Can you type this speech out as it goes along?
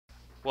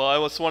Well,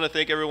 I just want to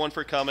thank everyone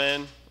for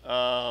coming.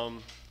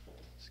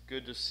 It's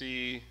good to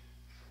see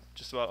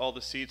just about all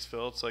the seats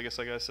filled, so I guess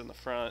I got to sit in the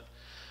front.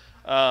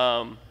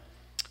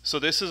 So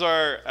this is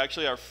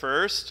actually our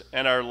first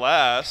and our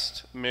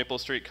last Maple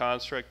Street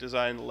Construct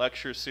Design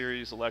Lecture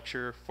Series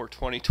lecture for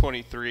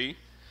 2023.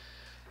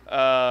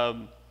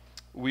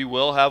 We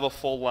will have a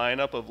full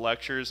lineup of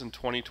lectures in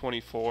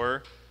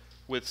 2024,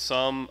 with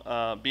some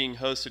being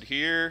hosted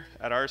here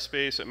at our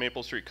space at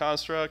Maple Street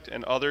Construct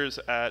and others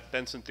at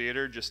Benson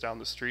Theater just down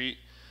the street.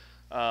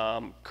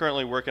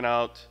 Currently working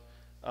out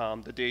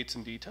the dates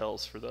and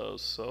details for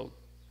those. So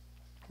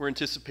we're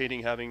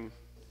anticipating having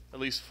at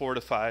least 4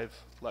 to 5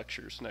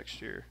 lectures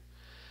next year.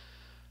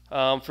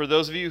 For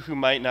those of you who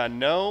might not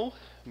know,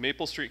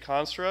 Maple Street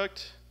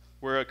Construct,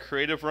 we're a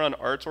creative-run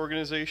arts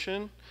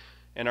organization,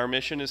 and our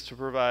mission is to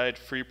provide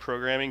free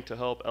programming to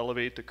help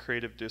elevate the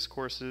creative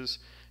discourses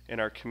in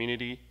our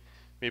community.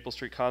 Maple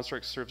Street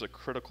Construct serves a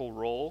critical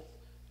role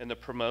in the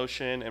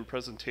promotion and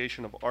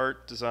presentation of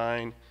art,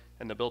 design,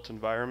 and the built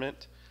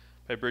environment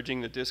by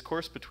bridging the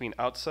discourse between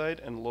outside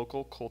and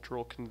local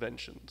cultural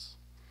conventions.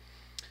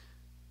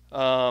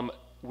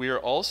 We are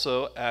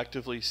also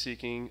actively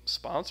seeking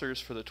sponsors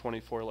for the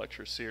 24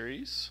 lecture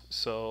series.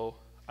 So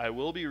I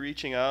will be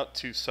reaching out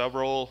to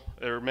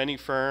many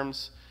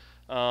firms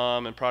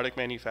and product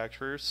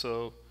manufacturers.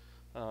 So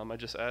I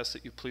just ask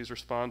that you please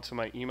respond to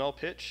my email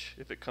pitch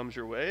if it comes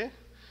your way.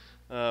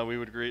 We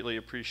would greatly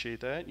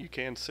appreciate that. You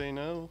can say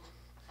no.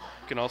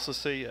 You can also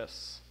say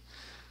yes.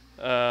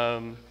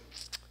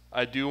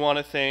 I do want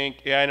to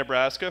thank AIA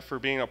Nebraska for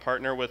being a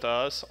partner with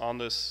us on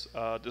this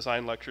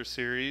design lecture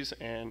series,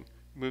 and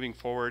moving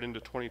forward into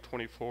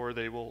 2024,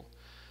 they will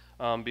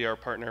be our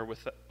partner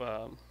with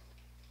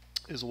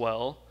as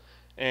well.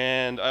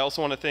 And I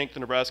also want to thank the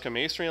Nebraska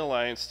Masonry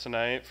Alliance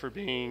tonight for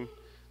being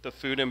the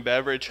food and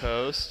beverage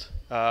host.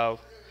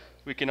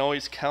 We can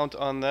always count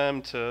on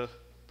them to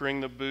bring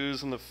the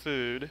booze and the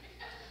food.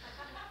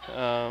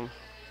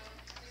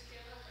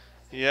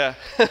 Yeah.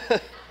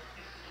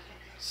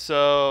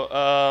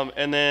 So,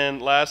 and then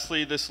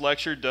lastly, this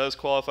lecture does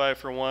qualify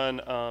for one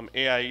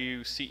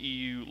AIU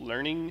CEU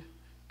learning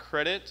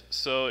credit.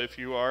 So if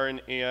you are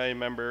an AIA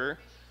member,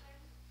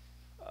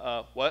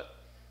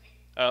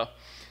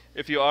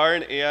 if you are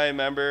an AIA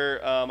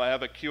member, I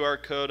have a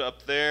QR code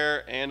up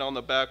there and on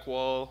the back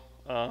wall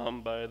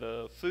by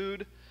the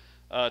food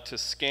to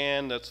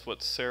scan. That's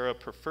what Sarah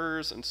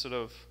prefers, instead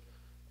of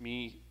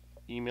me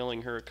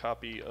emailing her a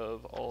copy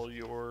of all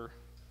your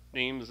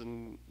names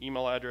and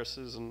email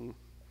addresses and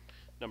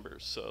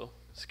numbers. So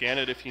scan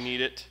it if you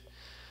need it.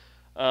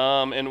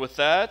 And with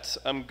that,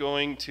 I'm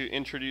going to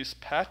introduce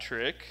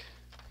Patrick.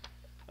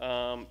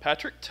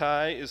 Patrick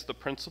Tighe is the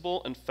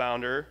principal and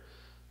founder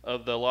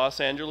of the Los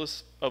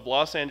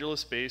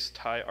Angeles-based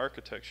Tighe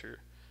Architecture.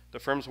 The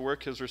firm's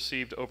work has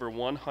received over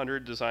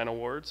 100 design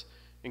awards,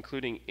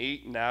 including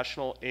 8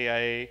 National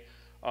AIA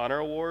Honor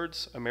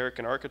Awards,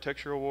 American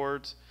Architecture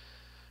Awards,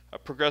 a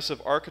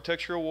Progressive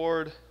Architecture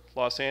Award,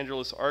 Los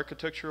Angeles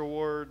Architecture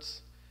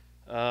Awards,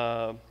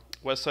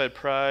 Westside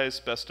Prize,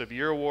 Best of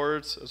Year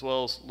Awards, as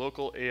well as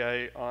local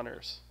AIA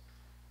Honors.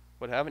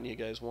 What haven't you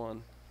guys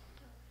won?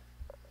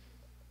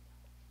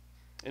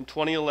 In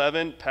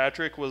 2011,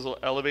 Patrick was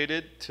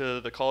elevated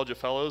to the College of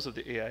Fellows of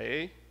the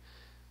AIA.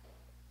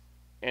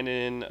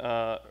 And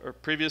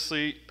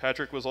previously,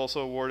 Patrick was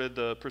also awarded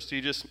the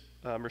prestigious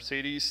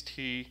Mercedes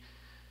T.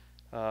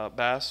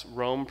 Bass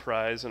Rome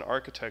Prize in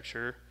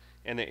Architecture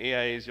and the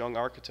AIA's Young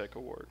Architect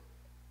Award.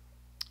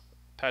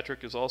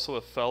 Patrick is also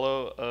a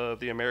fellow of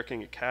the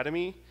American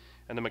Academy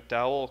and the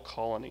MacDowell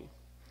Colony.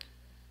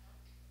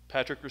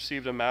 Patrick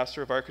received a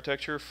Master of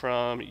Architecture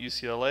from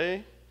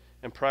UCLA,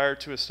 and prior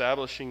to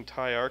establishing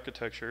Tighe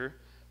Architecture,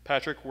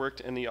 Patrick worked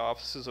in the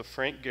offices of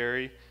Frank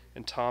Gehry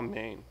and Tom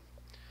Main.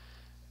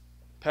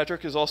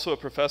 Patrick is also a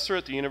professor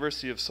at the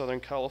University of Southern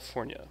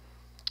California.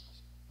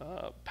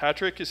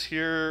 Patrick is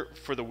here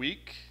for the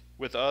week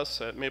with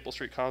us at Maple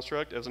Street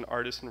Construct as an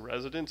artist in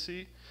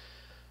residency.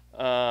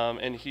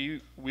 And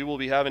we will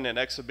be having an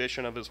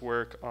exhibition of his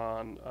work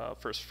on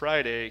First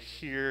Friday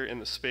here in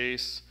the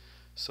space.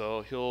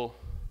 So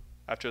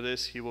after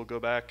this, he will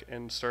go back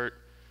and start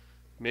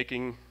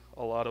making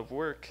a lot of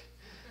work.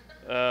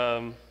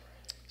 So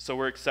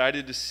we're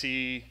excited to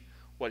see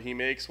what he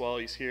makes while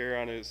he's here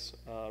on his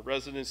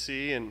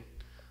residency.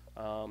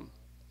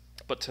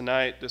 But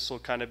tonight, this will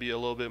kind of be a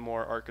little bit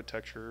more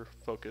architecture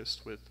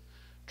focused with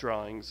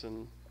drawings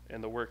and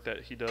the work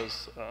that he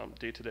does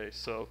day to day.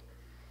 So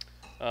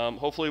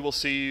hopefully we'll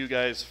see you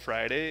guys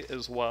Friday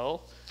as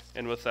well.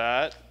 And with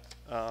that,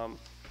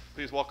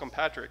 please welcome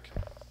Patrick.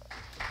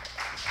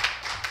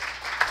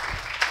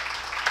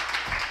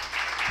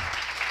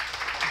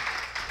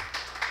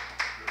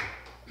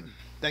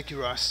 Thank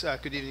you, Ross.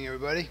 Good evening,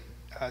 everybody.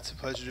 It's a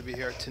pleasure to be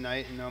here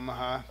tonight in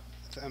Omaha.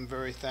 I'm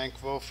very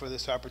thankful for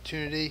this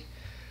opportunity.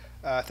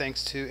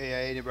 Thanks to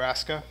AIA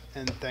Nebraska,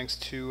 and thanks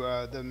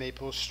to the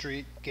Maple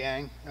Street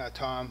gang,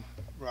 Tom,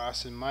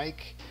 Ross, and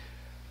Mike.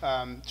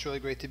 It's really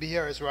great to be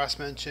here. As Ross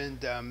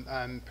mentioned,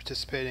 I'm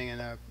participating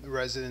in a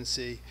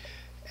residency,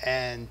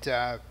 and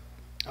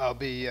I'll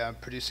be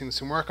producing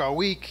some work all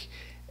week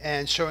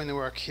and showing the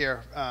work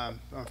here on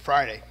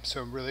Friday.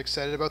 So I'm really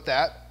excited about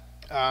that.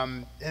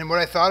 And what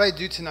I thought I'd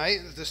do tonight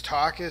with this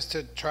talk is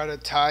to try to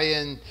tie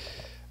in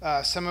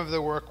some of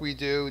the work we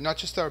do, not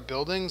just our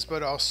buildings,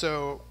 but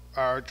also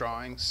our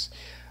drawings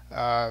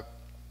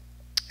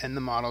and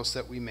the models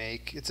that we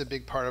make. It's a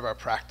big part of our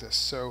practice.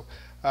 So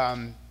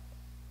I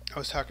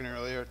was talking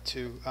earlier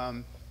to,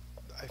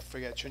 I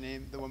forget your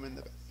name, the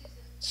woman,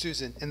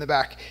 Susan, in the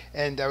back,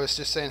 and I was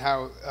just saying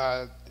how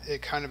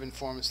it kind of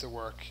informs the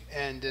work,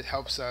 and it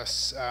helps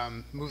us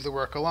move the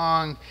work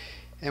along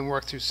and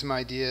work through some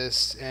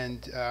ideas,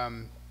 and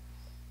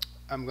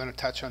I'm going to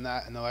touch on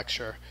that in the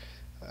lecture.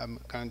 I'm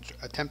going to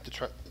attempt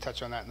to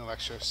touch on that in the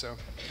lecture, so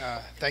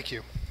thank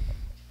you.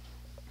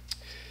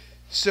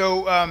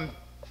 So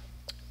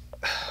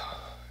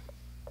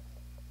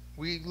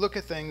we look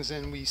at things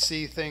and we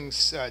see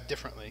things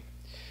differently.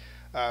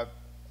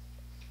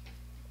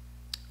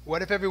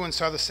 What if everyone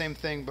saw the same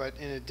thing but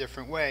in a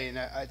different way? And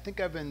I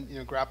think I've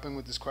been grappling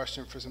with this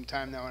question for some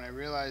time now, and I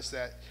realize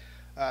that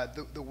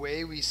the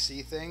way we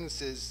see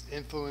things is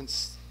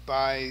influenced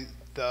by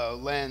the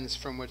lens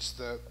from which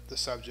the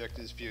subject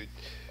is viewed.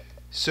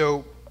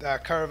 So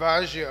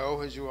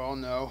Caravaggio, as you all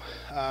know,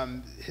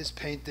 his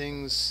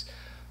paintings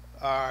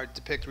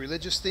depict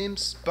religious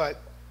themes, but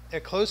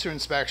at closer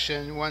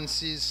inspection, one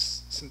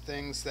sees some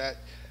things that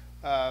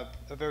are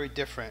very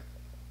different.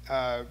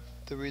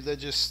 The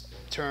religious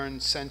turn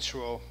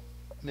sensual,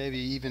 maybe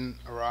even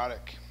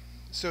erotic.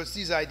 So it's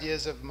these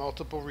ideas of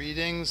multiple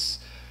readings,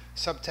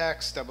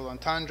 subtext, double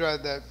entendre,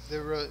 that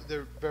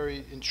they're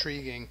very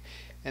intriguing,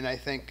 and I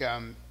think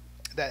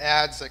that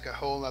adds like a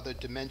whole other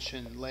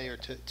dimension, layer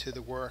to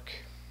the work.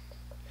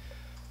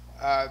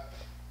 I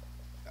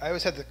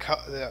always had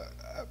the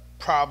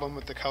problem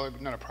with the color,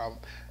 not a problem.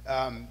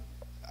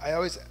 I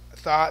always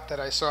thought that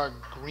I saw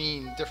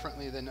green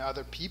differently than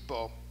other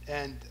people,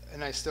 and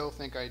I still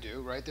think I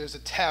do, right? There's a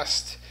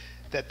test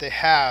that they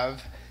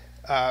have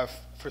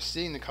for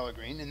seeing the color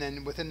green, and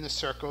then within the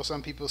circle,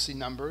 some people see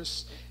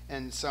numbers,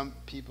 and some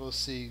people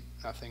see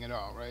nothing at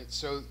all, right?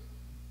 So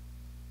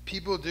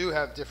people do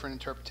have different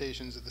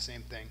interpretations of the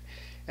same thing,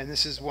 and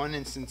this is one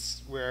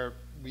instance where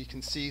we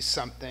can see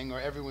something, or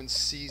everyone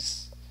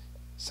sees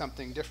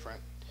something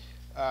different.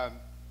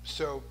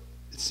 So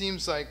it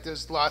seems like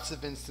there's lots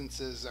of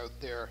instances out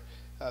there.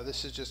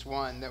 This is just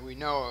one that we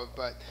know of,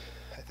 but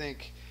I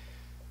think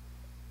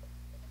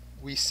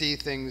we see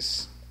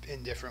things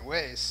in different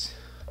ways.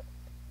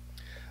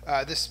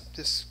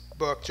 This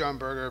book, John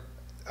Berger,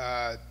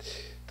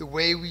 the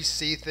way we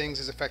see things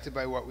is affected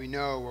by what we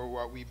know or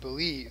what we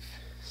believe.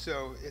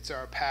 So it's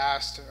our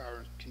past,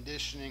 our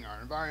conditioning,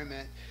 our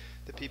environment,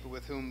 the people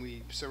with whom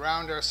we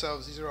surround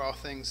ourselves. These are all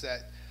things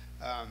that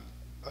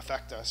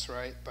affect us,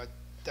 right? But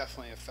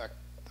definitely affect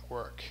the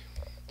work.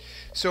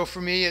 So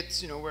for me,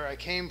 it's where I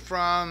came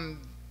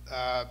from,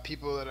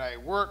 people that I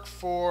work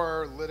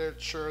for,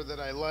 literature that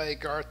I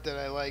like, art that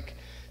I like.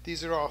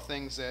 These are all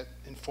things that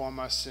inform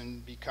us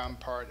and become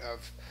part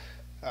of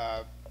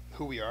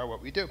who we are,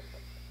 what we do.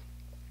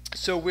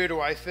 So where do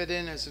I fit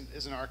in as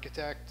an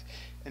architect,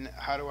 and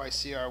how do I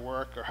see our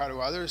work, or how do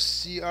others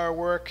see our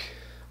work?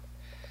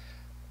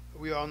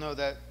 We all know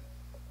that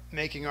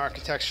making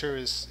architecture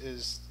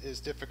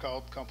is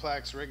difficult,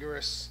 complex,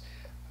 rigorous,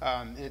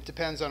 and it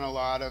depends on a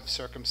lot of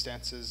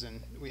circumstances,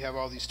 and we have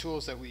all these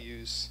tools that we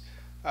use.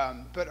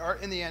 But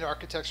in the end,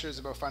 architecture is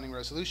about finding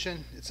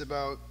resolution. It's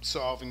about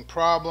solving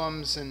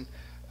problems and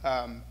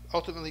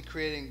ultimately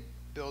creating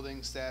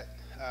buildings that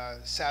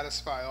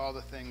satisfy all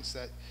the things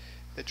that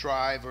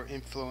drive or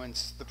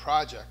influence the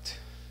project.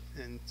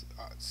 And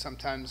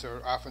sometimes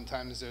or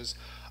oftentimes there's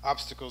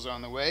obstacles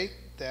on the way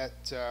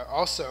that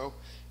also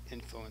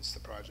influence the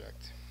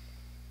project.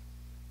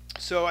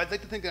 So I'd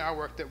like to think in our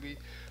work that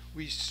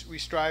we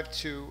strive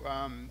to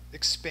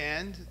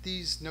expand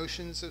these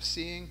notions of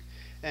seeing,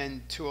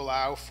 and to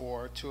allow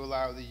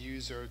the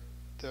user,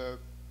 the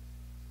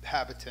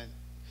habitant,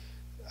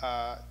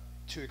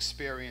 to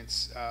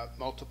experience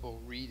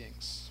multiple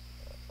readings.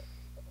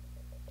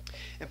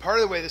 And part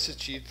of the way this is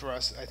achieved for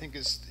us, I think,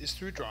 is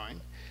through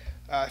drawing.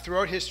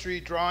 Throughout history,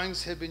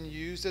 drawings have been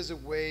used as a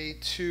way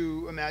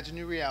to imagine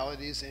new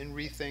realities and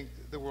rethink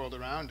the world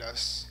around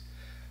us.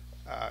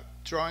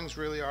 Drawings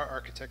really are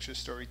architecture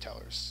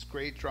storytellers.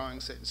 Great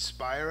drawings that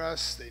inspire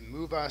us, they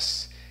move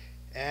us,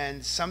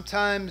 and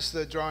sometimes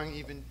the drawing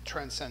even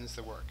transcends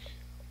the work.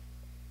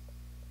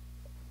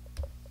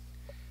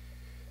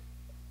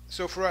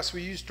 So for us,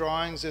 we use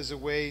drawings as a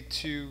way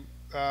to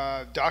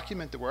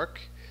document the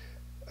work,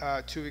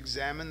 to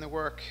examine the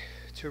work,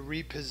 to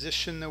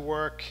reposition the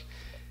work,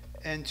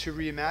 and to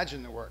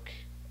reimagine the work.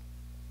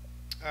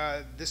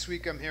 This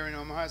week I'm here in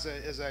Omaha,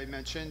 as I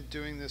mentioned,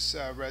 doing this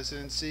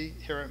residency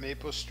here at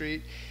Maple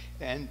Street,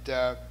 and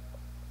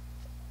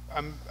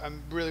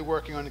I'm really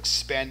working on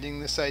expanding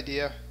this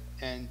idea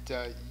and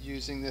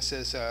using this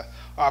as an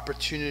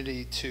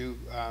opportunity to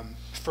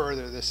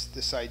further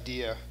this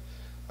idea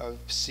of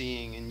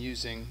seeing and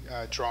using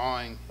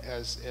drawing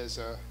as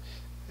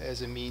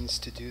a means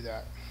to do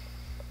that.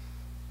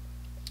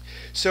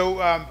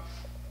 So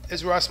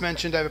as Ross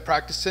mentioned, I have a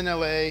practice in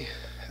LA,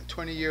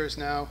 20 years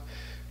now,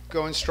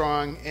 going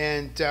strong,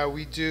 and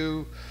we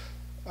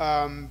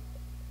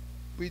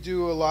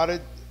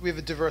have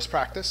a diverse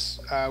practice.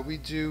 We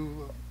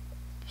do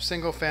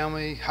single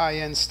family,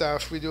 high-end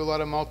stuff. We do a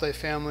lot of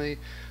multifamily.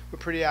 We're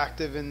pretty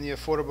active in the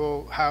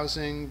affordable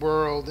housing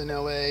world in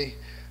LA.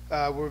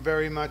 We're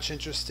very much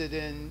interested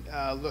in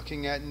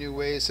looking at new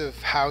ways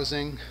of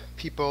housing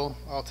people,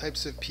 all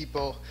types of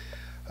people.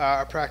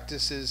 Our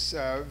practice is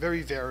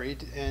very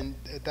varied, and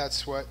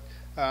that's what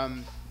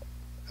I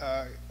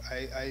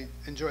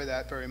enjoy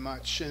that very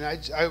much. And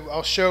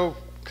I'll show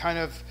kind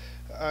of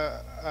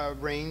a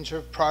range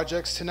of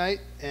projects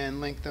tonight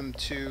and link them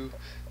to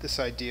this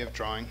idea of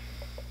drawing.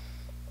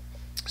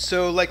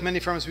 So like many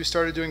firms, we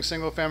started doing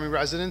single-family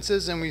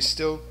residences, and we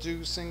still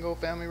do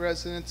single-family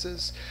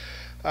residences.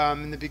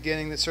 In the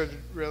beginning, that started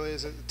really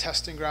as a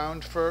testing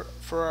ground for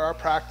our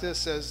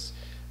practice, as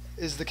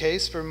is the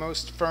case for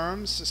most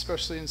firms,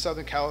 especially in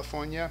Southern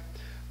California.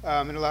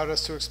 It allowed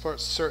us to explore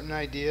certain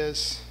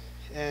ideas,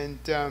 and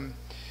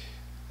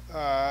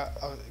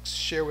I'll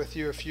share with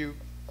you a few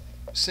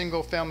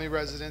single-family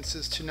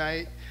residences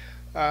tonight.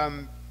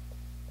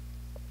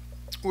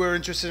 We're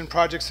interested in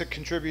projects that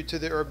contribute to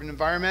the urban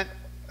environment.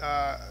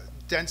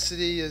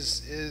 Density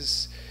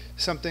is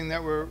something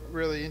that we're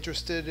really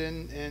interested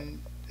in, and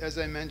as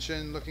I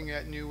mentioned, looking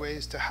at new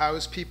ways to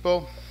house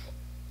people,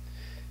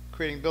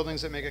 creating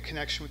buildings that make a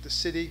connection with the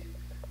city,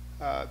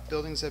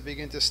 buildings that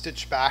begin to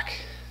stitch back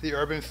the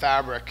urban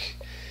fabric,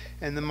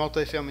 and the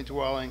multifamily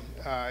dwelling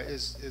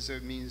is a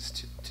means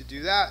to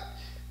do that.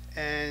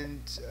 And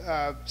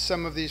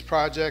some of these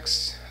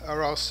projects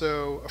are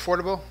also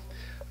affordable.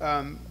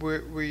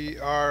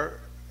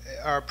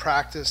 Our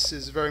practice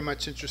is very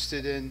much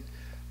interested in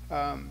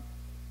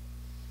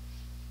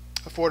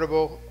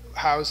affordable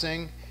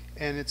housing,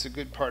 and it's a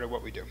good part of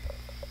what we do.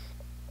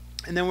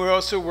 And then we're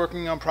also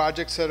working on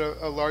projects at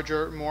a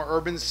larger, more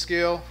urban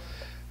scale,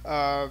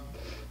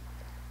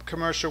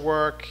 commercial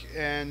work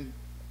and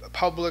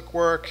public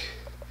work,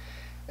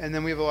 and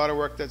then we have a lot of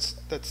work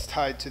that's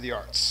tied to the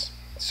arts.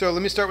 So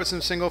let me start with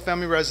some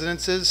single-family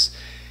residences,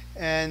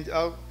 and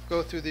I'll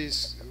go through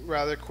these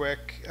rather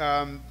quick.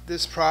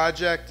 This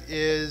project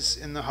is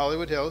in the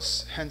Hollywood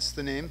Hills, hence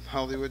the name,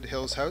 Hollywood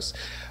Hills House.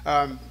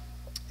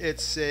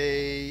 It's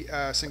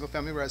a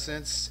single-family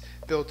residence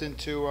built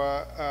into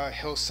a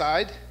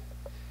hillside.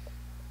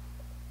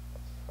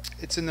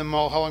 It's in the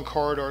Mulholland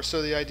corridor,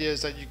 so the idea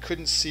is that you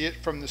couldn't see it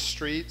from the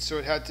street, so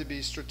it had to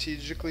be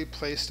strategically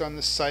placed on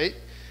the site.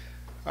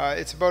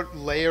 It's about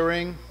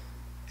layering,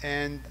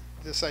 and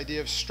this idea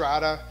of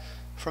strata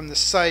from the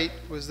site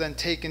was then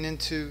taken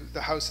into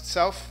the house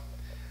itself.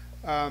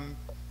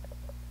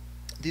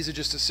 These are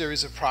just a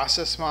series of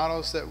process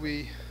models that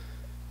we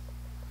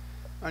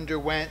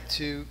underwent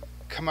to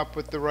come up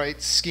with the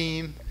right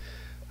scheme.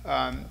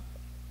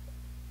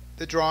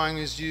 The drawing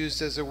is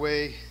used as a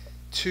way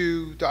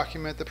to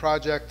document the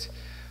project,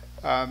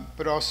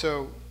 but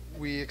also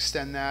we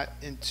extend that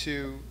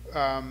into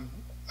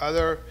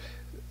other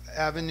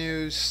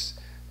avenues.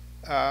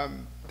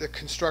 The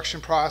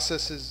construction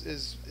process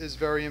is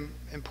very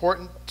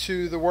important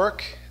to the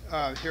work.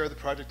 Here the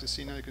project is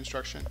seen under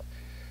construction.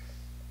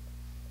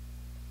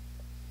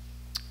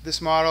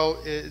 This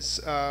model is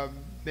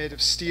made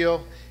of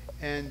steel,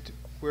 and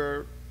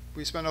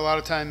we spend a lot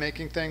of time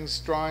making things,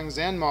 drawings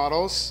and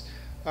models.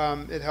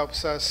 It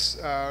helps us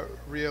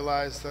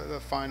realize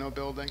the final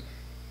building.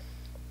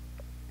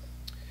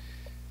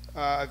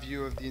 A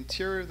view of the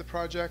interior of the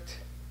project,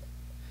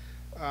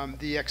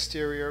 the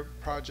exterior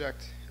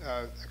project,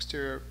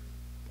 exterior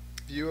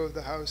view of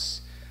the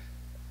house.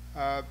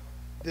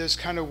 There's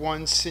kind of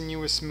one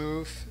sinuous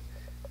move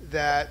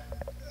that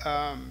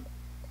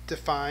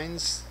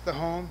defines the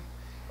home,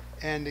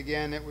 and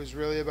again, it was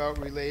really about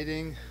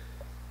relating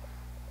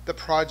the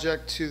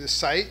project to the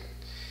site.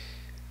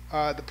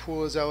 The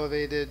pool is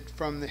elevated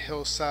from the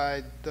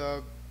hillside.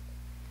 The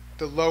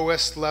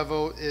lowest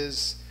level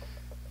is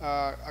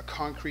a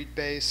concrete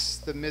base.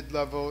 The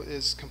mid-level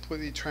is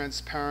completely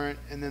transparent,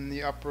 and then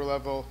the upper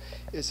level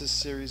is a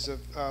series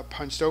of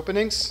punched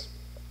openings.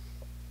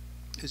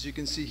 As you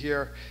can see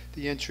here,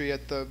 the entry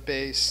at the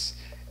base,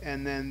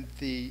 and then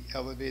the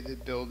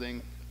elevated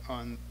building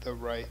on the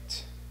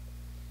right.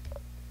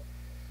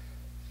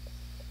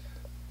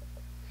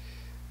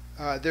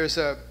 There's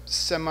a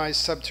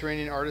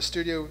semi-subterranean artist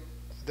studio.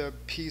 The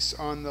piece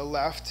on the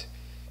left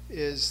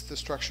is the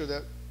structure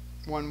that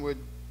one would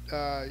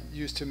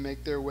use to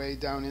make their way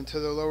down into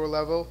the lower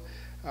level.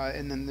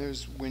 And then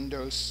there's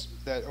windows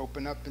that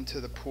open up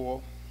into the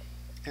pool.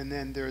 And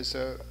then there's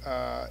the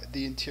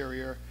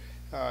interior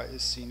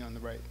is seen on the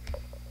right.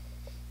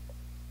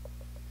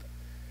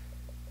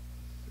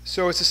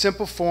 So it's a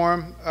simple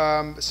form,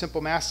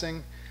 simple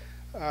massing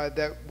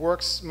that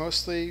works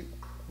mostly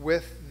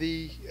with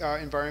the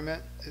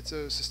environment. It's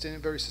a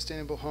very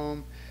sustainable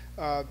home,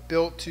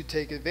 built to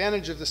take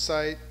advantage of the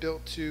site,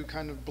 built to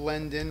kind of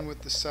blend in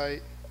with the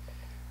site.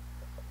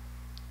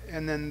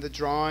 And then the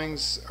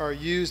drawings are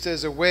used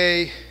as a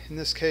way, in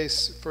this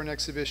case for an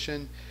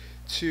exhibition,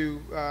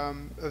 to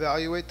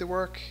evaluate the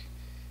work,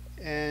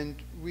 and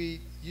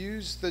we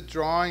use the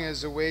drawing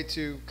as a way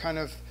to kind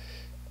of,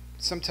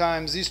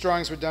 sometimes these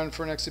drawings were done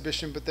for an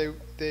exhibition, but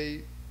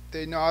they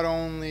not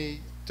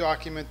only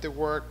document the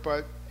work,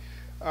 but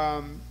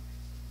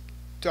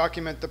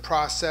document the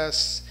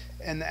process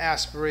and the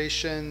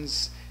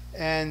aspirations,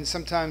 and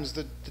sometimes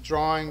the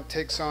drawing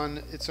takes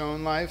on its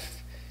own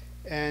life,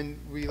 and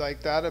we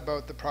like that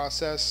about the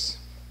process.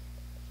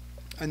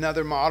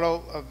 Another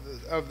model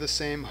of the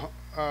same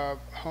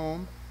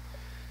home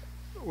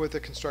with a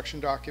construction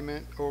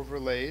document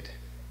overlaid.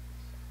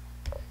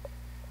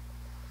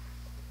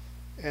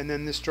 And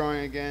then this drawing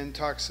again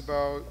talks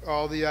about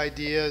all the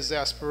ideas,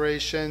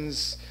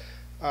 aspirations,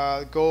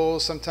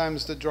 goals.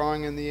 Sometimes the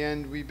drawing in the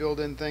end, we build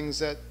in things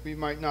that we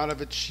might not have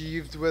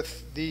achieved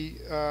with the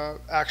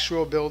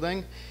actual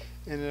building,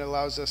 and it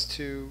allows us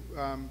to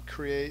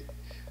create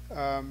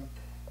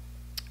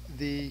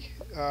the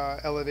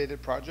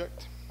elevated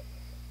project.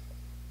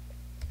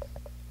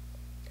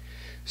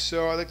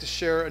 So I'd like to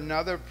share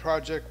another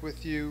project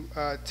with you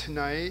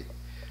tonight.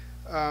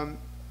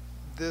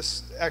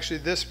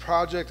 This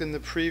project and the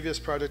previous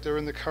project are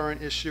in the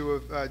current issue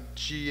of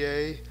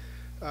GA,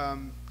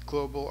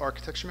 Global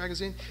Architecture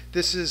magazine.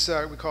 This is,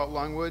 we call it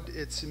Longwood.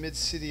 It's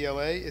mid-city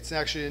LA. It's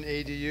actually an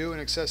ADU, an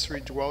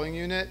accessory dwelling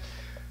unit,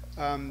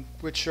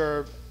 which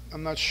are,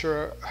 I'm not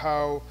sure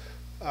how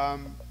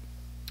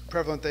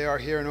prevalent they are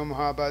here in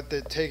Omaha, but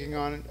they're taking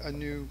on a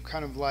new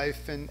kind of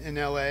life in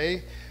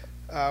LA,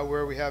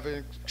 where we have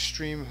an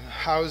extreme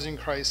housing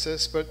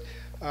crisis, but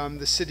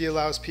the city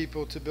allows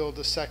people to build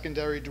a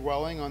secondary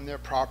dwelling on their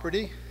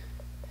property.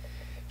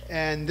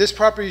 And this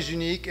property is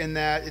unique in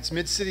that it's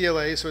mid-city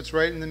LA, so it's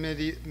right in the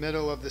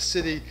middle of the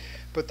city,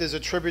 but there's a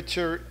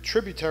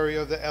tributary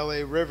of the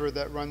LA River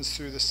that runs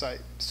through the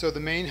site. So the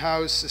main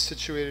house is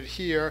situated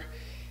here,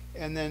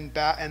 and then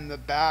in the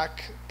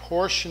back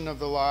portion of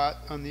the lot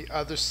on the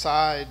other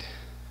side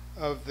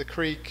of the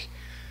creek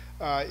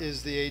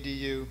is the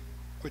ADU,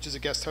 which is a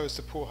guest house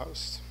to pool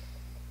house.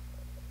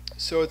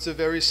 So it's a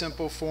very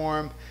simple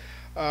form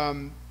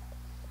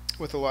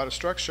with a lot of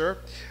structure.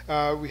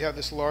 We have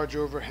this large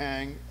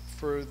overhang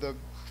for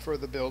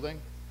the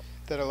building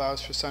that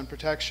allows for sun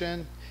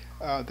protection.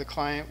 The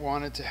client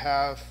wanted to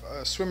have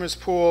a swimmer's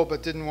pool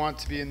but didn't want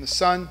to be in the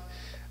sun,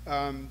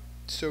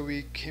 so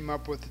we came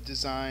up with a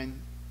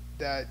design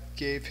that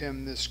gave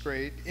him this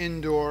great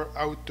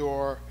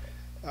indoor-outdoor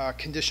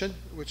condition,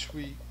 which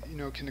we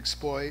can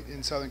exploit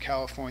in Southern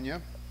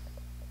California.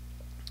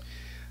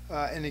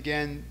 And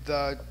again,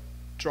 the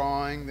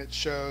drawing that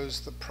shows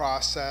the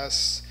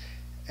process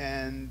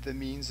and the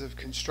means of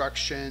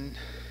construction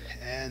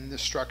and the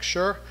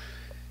structure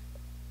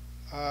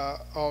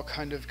all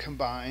kind of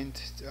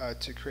combined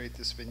to create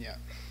this vignette.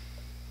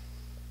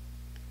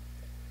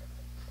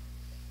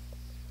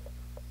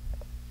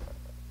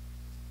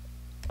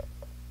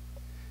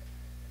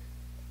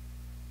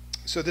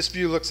 So this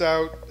view looks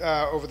out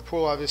over the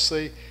pool,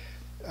 obviously.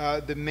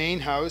 The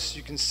main house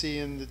you can see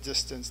in the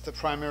distance, the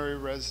primary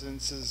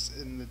residence is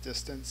in the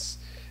distance,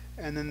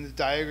 and then the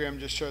diagram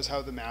just shows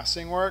how the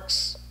massing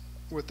works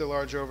with the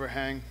large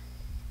overhang.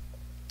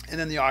 And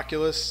then the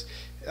oculus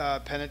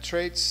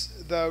penetrates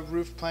the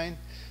roof plane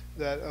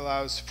that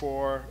allows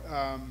for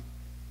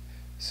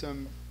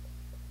some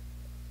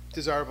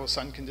desirable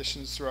sun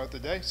conditions throughout the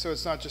day. So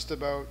it's not just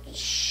about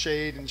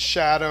shade and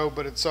shadow,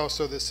 but it's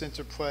also this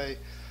interplay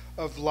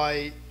of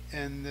light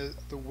and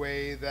the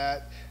way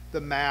that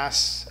the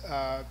mass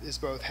is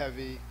both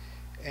heavy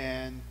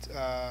and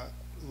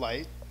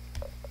light.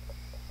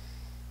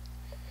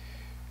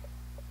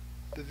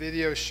 The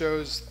video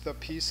shows the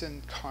piece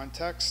in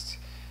context,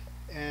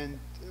 and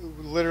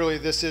literally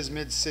this is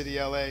mid-city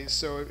LA,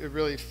 so it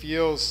really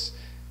feels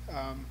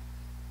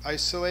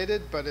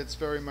isolated, but it's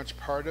very much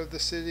part of the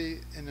city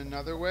in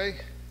another way.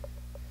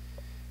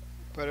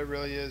 But it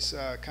really is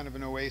kind of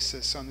an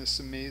oasis on this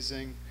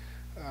amazing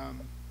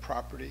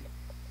property.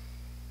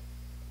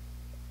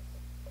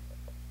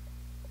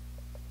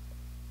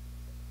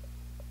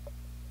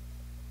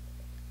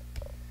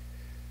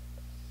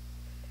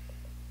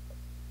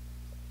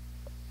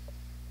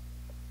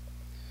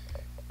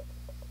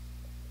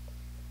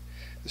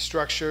 The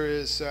structure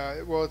is,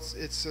 well,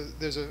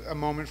 there's a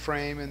moment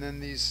frame, and then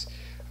these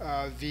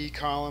V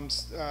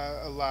columns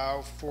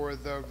allow for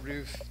the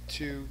roof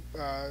to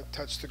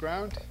touch the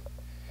ground.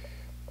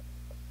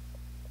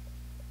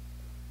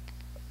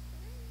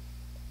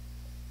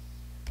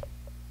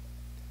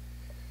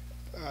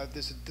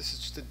 This is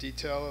just a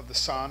detail of the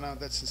sauna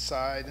that's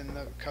inside and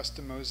the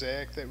custom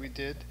mosaic that we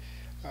did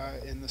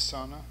in the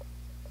sauna.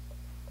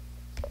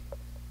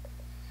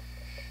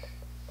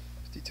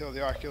 Detail of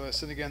the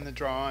oculus, and again the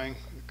drawing,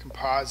 the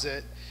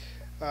composite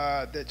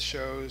that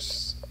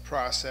shows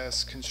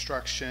process,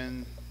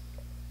 construction,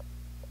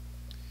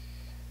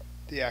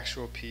 the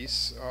actual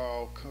piece,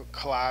 all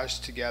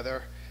collaged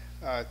together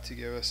to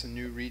give us a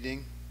new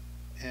reading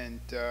and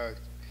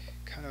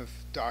kind of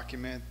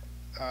document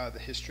the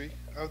history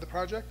of the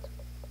project.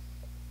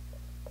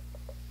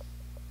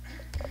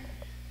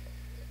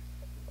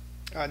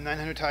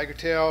 900 Tiger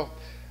Tail.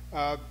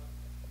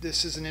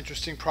 This is an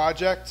interesting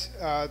project.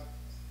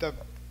 The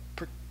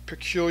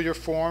peculiar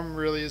form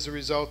really is a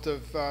result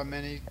of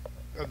many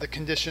of the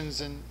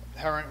conditions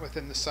inherent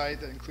within the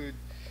site that include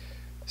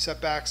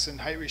setbacks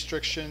and height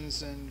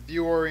restrictions and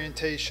view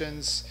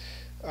orientations,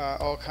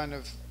 all kind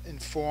of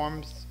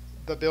informed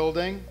the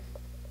building.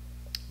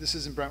 This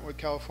is in Brentwood,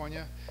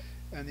 California,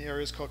 and the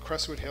area is called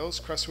Crestwood Hills.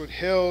 Crestwood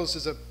Hills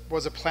is a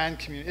planned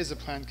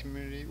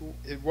community.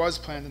 It was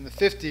planned in the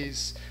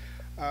 50s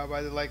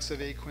by the likes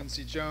of A.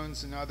 Quincy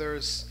Jones and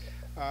others.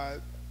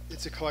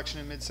 It's a collection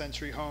of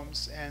mid-century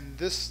homes, and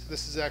this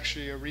is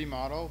actually a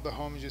remodel. The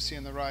homes you see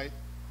on the right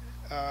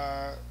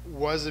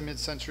was a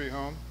mid-century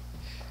home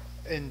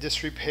in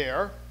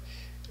disrepair.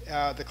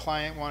 The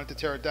client wanted to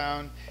tear it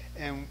down,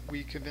 and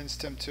we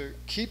convinced him to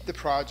keep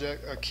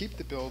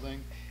the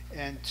building,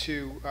 and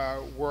to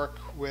work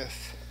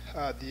with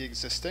the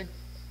existing.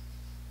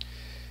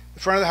 The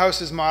front of the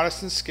house is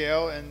modest in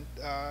scale, and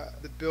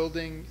the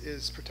building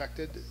is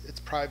protected. It's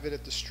private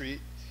at the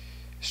street.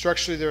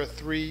 Structurally, there are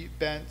 3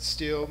 bent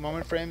steel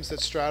moment frames that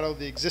straddle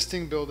the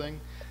existing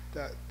building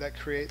that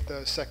create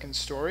the second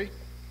story.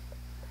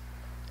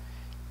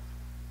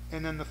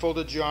 And then the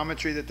folded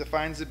geometry that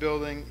defines the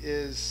building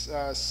is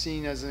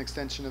seen as an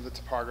extension of the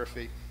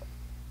topography.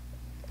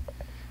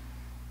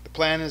 The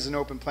plan is an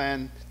open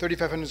plan,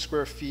 3,500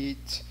 square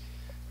feet.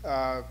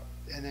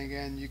 And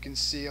again, you can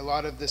see a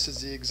lot of this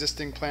is the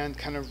existing plan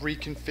kind of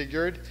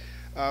reconfigured,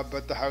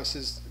 but the house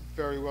is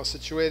very well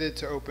situated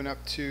to open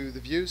up to the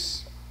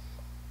views.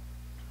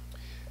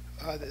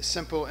 The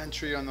simple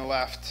entry on the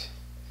left.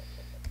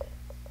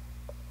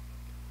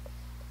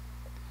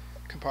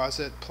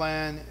 Composite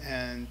plan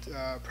and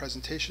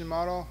presentation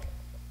model.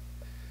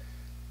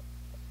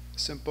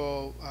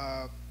 Simple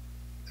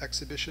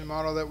exhibition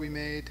model that we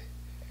made.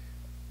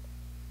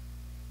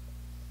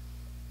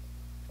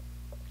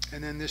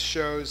 And then this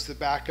shows the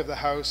back of the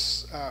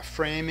house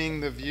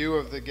framing the view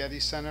of the Getty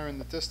Center in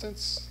the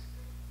distance.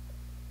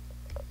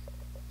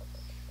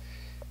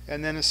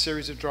 And then a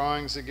series of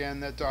drawings again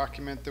that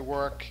document the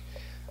work.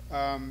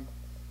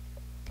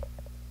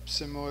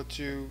 Similar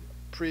to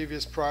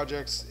previous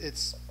projects,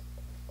 it's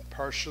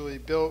partially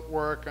built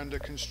work under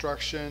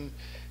construction,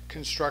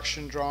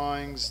 construction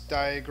drawings,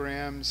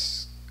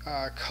 diagrams,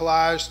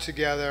 collaged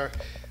together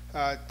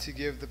to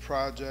give the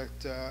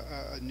project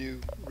a new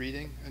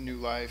reading, a new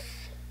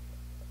life.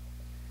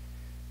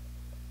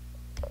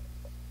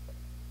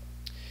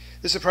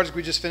 This is a project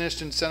we just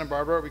finished in Santa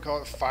Barbara. We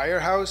call it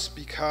Firehouse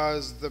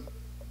because the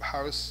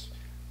house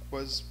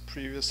was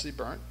previously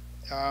burnt.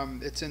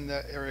 It's in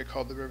the area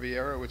called the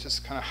Riviera, which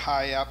is kind of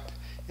high up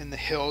in the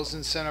hills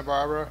in Santa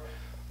Barbara,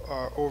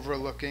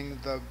 overlooking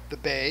the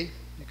bay.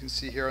 You can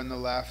see here on the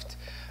left.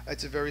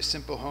 It's a very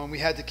simple home. We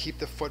had to keep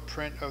the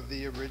footprint of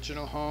the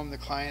original home. The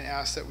client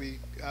asked that we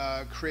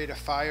create a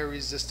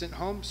fire-resistant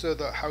home, so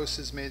the house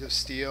is made of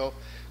steel,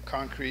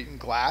 concrete, and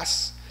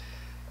glass.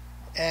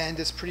 And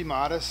it's pretty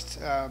modest.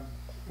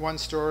 1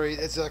 story.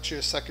 It's actually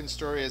a 2nd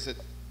story as it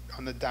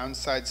on the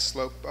downside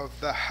slope of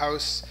the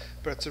house,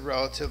 but it's a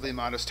relatively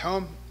modest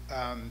home.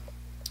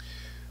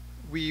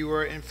 We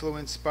were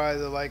influenced by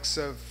the likes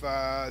of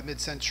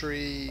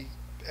mid-century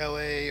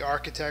LA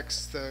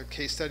architects, the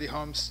case study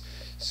homes,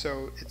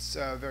 so it's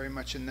very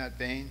much in that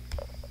vein.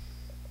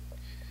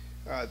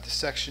 The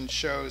section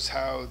shows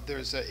how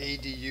there's an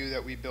ADU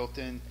that we built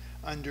in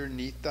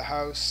underneath the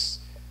house.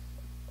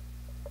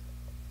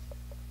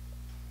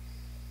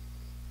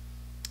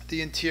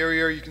 The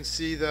interior, you can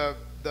see the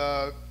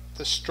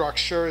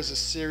structure is a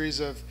series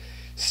of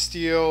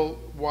steel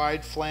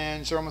wide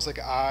flange. They're almost like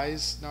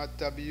eyes, not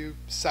W,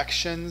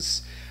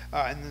 sections,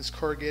 and there's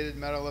corrugated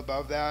metal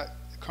above that,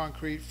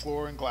 concrete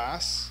floor and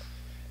glass.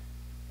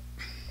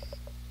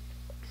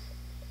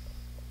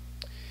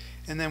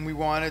 And then we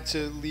wanted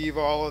to leave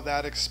all of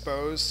that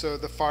exposed, so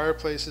the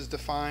fireplace is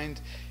defined,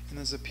 and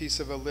there's a piece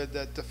of a lid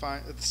that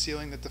defines the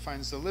ceiling that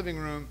defines the living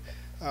room,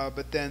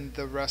 but then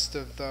the rest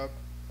of the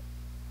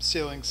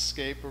ceiling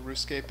scape or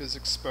roofscape is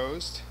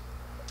exposed.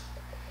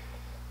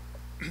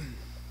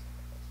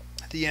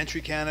 The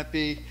entry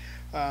canopy,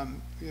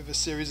 we have a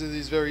series of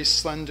these very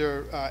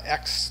slender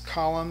X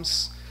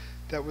columns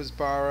that was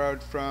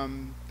borrowed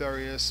from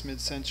various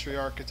mid-century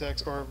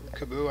architects, or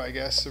Kaboo, I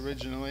guess,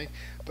 originally.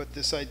 But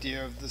this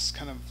idea of this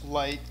kind of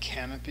light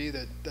canopy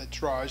that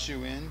draws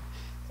you in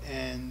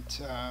and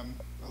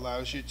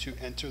allows you to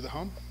enter the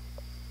home.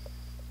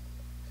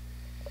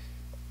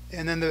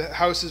 And then the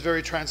house is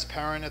very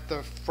transparent. At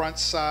the front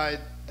side,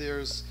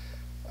 there's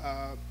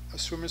a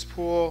swimmer's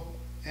pool,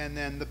 and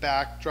then the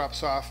back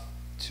drops off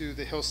to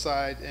the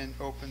hillside and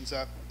opens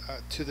up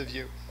to the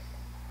view.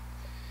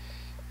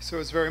 So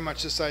it's very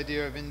much this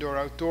idea of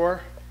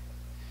indoor-outdoor,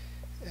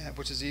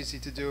 which is easy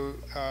to do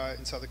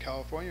in Southern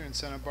California, in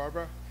Santa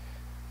Barbara.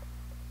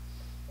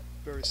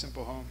 Very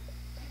simple home.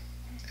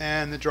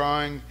 And the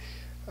drawing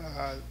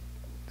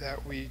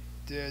that we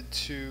did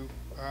to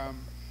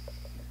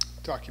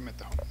document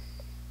the home.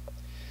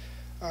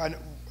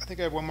 I think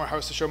I have one more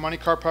house to show. Money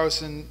Carp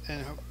House in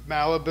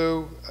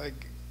Malibu.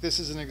 This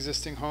is an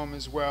existing home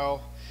as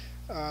well.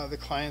 The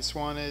clients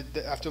wanted,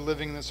 after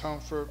living in this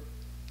home for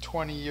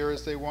 20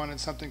 years, they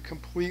wanted something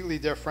completely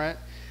different.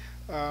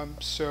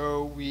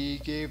 So we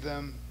gave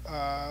them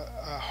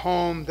a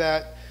home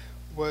that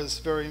was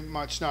very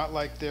much not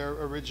like their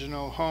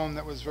original home,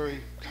 that was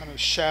very kind of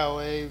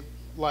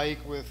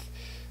chalet-like with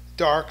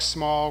dark,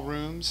 small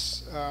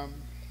rooms.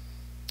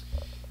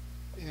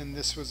 And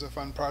this was a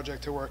fun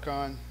project to work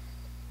on.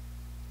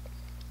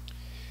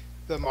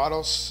 The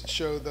models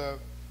show the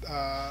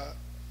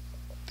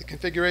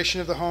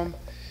configuration of the home.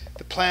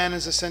 The plan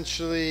is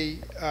essentially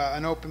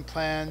an open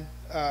plan.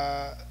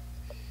 The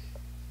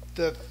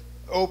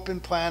open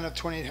plan of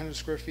 2,800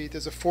 square feet.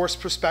 There's a forced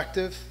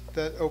perspective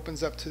that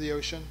opens up to the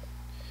ocean.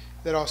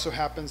 That also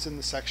happens in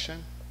the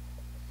section.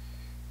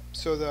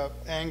 So the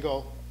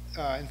angle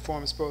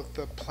informs both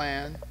the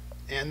plan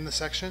and the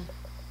section.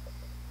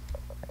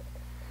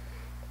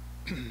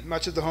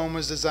 Much of the home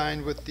was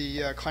designed with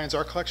the client's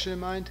art collection in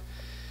mind.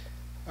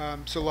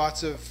 So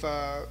lots of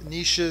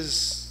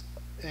niches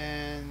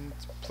and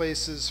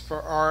places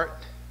for art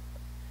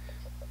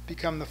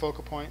become the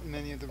focal point in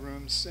many of the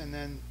rooms, and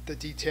then the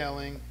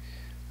detailing,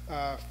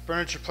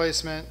 furniture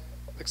placement,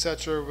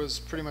 etc. was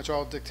pretty much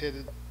all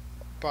dictated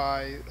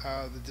by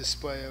the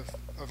display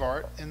of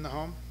art in the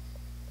home.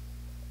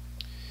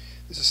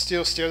 There's a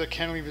steel stair that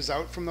cantilevers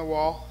out from the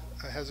wall.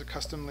 It has a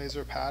custom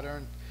laser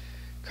pattern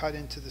cut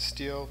into the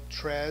steel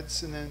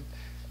treads, and then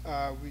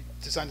we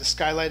designed a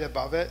skylight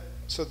above it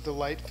so that the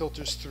light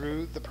filters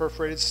through the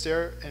perforated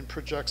stair and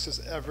projects this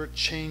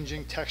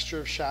ever-changing texture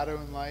of shadow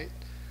and light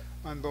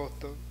on both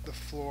the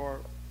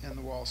floor and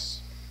the walls.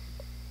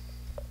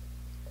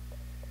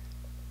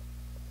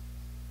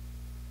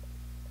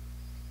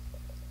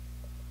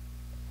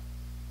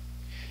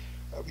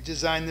 We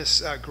designed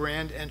this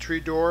grand entry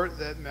door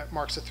that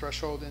marks a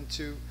threshold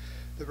into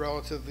the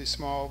relatively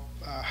small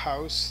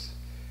house.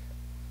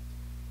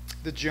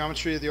 The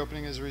geometry of the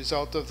opening is a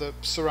result of the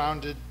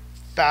surrounded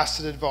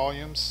faceted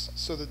volumes.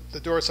 So the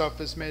door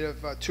itself is made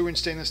of a 2-inch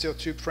stainless steel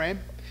tube frame.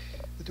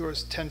 The door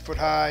is 10 foot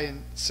high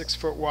and 6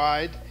 foot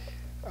wide.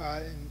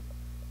 And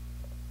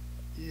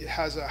it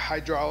has a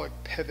hydraulic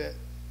pivot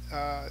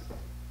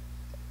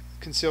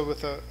concealed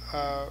with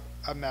a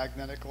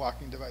magnetic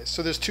locking device.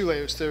 So there's 2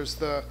 layers. There's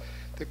the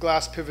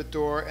glass pivot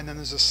door, and then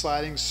there's a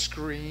sliding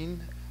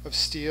screen of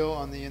steel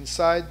on the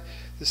inside.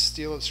 The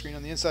steel screen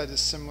on the inside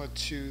is similar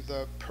to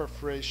the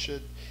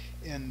perforation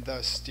in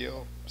the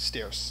steel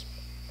stairs.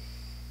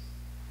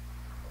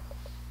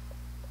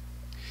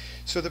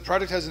 So the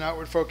project has an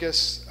outward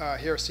focus,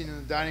 here seen in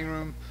the dining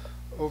room,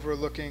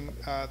 overlooking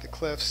the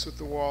cliffs with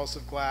the walls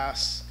of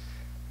glass,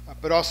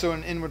 but also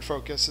an inward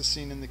focus as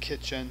seen in the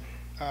kitchen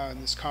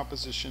in this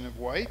composition of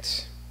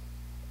white.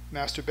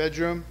 Master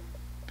bedroom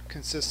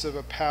consists of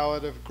a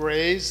palette of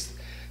grays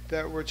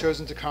that were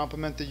chosen to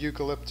complement the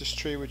eucalyptus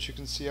tree, which you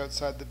can see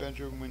outside the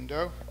bedroom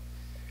window.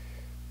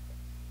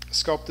 A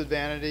sculpted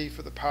vanity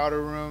for the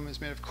powder room is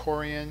made of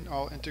corian,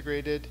 all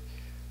integrated.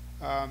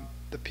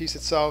 The piece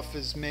itself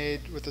is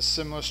made with a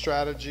similar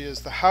strategy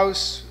as the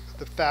house.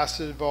 The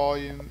faceted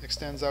volume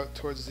extends out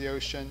towards the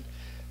ocean,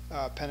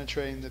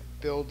 penetrating the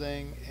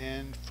building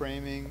and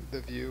framing the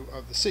view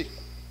of the sea.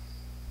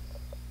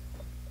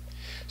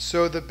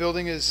 So the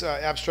building is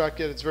abstract,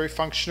 yet it's very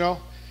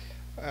functional.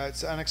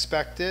 It's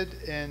unexpected,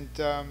 and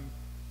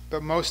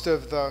but most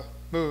of the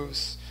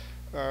moves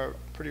are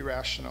pretty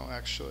rational,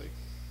 actually.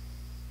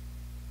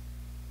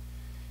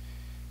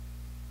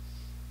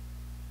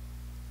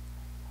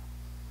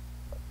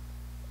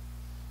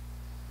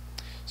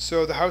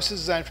 So the house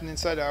is designed from the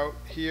inside out.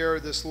 Here,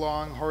 this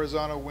long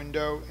horizontal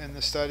window in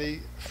the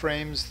study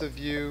frames the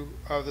view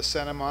of the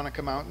Santa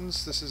Monica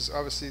Mountains. This is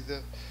obviously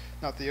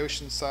not the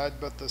ocean side,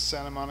 but the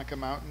Santa Monica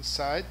Mountains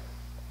side.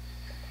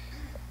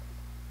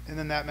 And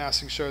then that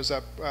massing shows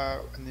up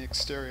in the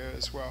exterior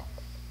as well.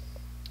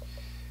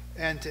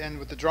 End to end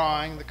with the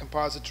drawing, the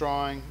composite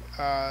drawing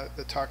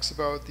that talks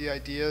about the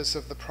ideas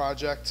of the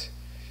project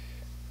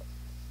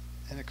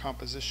and the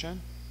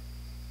composition.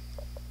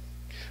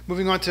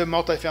 Moving on to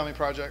multifamily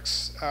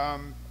projects.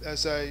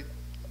 As I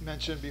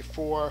mentioned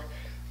before,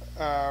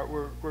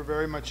 we're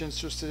very much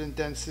interested in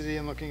density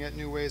and looking at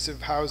new ways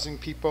of housing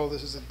people.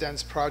 This is a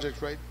dense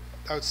project right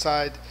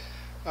outside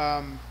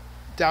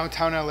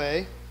downtown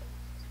LA.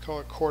 We call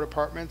it Court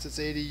Apartments. It's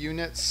 80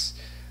 units.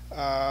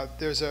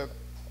 There's a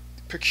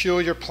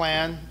peculiar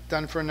plan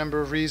done for a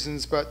number of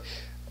reasons, but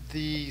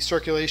the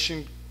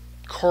circulation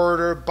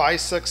corridor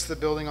bisects the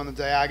building on the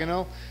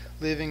diagonal,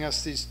 leaving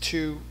us these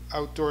 2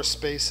 outdoor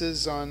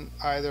spaces on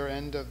either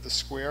end of the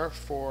square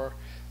for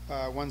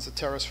one's a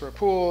terrace for a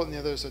pool and the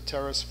other is a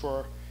terrace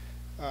for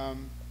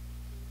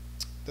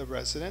the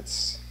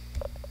residents.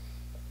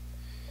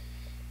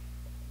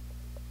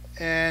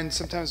 And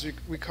sometimes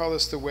we call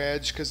this the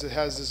wedge because it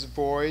has this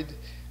void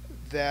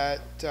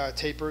that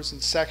tapers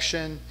in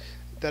section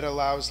that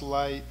allows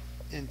light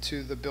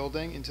into the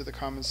building, into the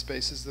common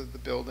spaces of the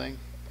building.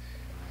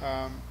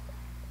 And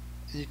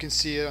you can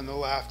see it on the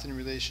left in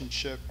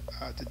relationship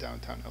to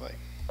downtown LA.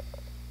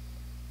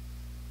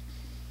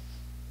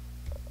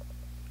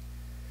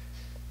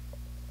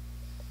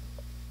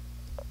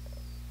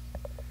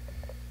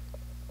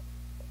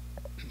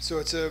 So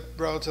it's a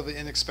relatively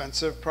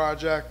inexpensive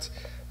project.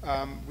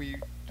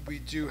 We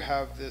do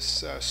have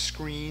this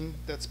screen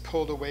that's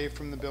pulled away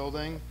from the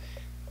building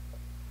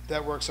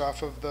that works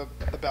off of the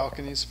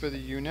balconies for the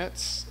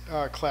units,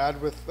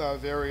 clad with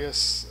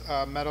various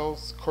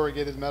metals,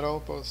 corrugated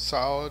metal, both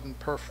solid and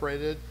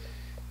perforated,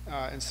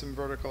 and some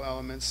vertical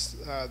elements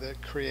that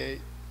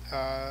create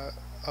a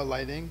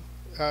lighting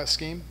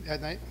scheme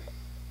at night.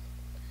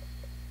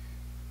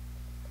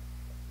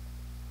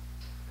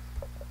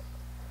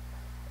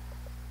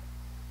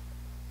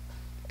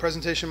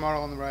 Presentation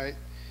model on the right,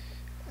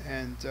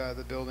 and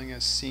the building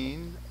as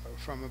seen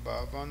from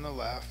above on the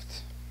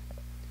left.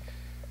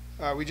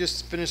 We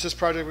just finished this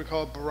project we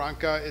call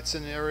Barranca. It's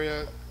an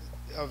area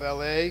of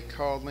LA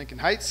called Lincoln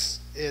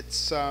Heights.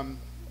 It's the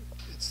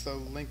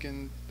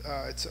Lincoln.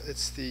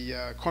 It's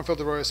the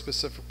Cornfield Arroyo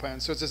specific plan.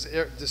 So it's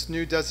this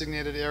new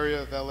designated area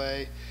of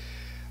LA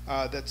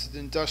that's an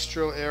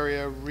industrial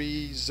area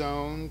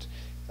rezoned.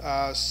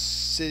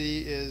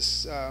 City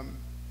is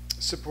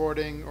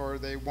supporting, or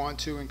they want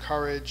to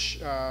encourage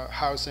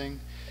housing.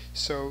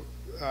 So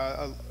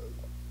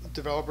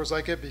developers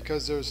like it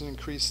because there's an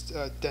increased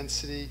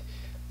density,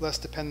 less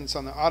dependence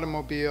on the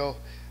automobile.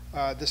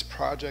 This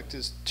project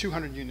is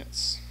 200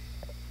 units.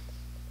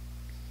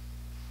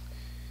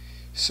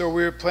 So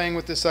we're playing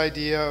with this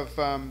idea of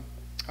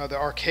the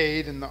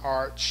arcade and the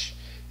arch,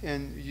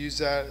 and use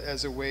that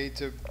as a way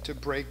to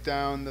break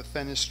down the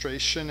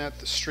fenestration at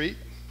the street.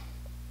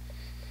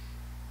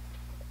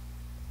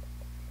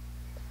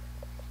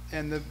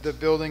 And the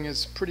building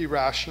is pretty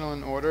rational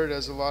and ordered,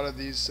 as a lot of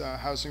these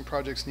housing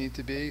projects need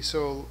to be.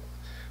 So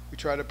we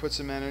try to put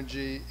some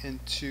energy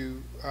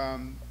into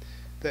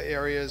the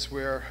areas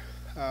where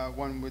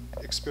one would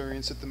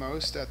experience it the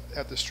most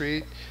at the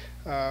street,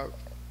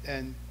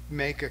 and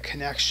make a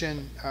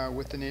connection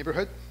with the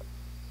neighborhood.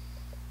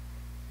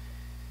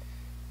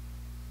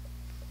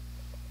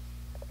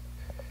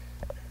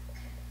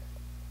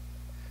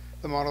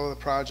 The model of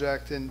the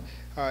project, and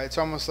it's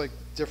almost like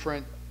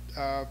different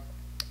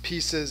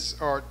pieces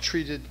are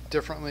treated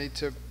differently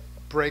to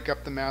break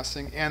up the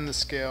massing and the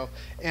scale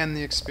and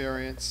the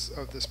experience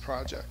of this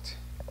project.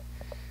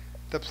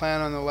 The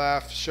plan on the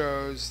left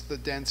shows the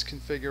dense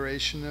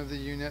configuration of the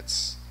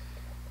units.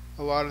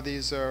 A lot of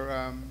these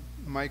are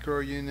micro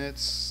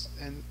units,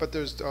 but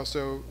there's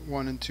also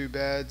 1 and 2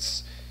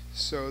 beds.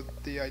 So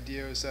the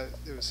idea is that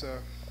it was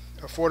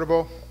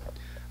affordable.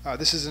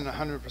 This isn't a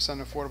 100%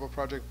 affordable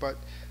project, but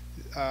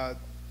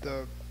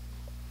the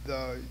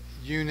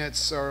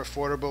units are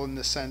affordable in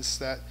the sense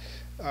that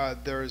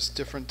there's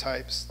different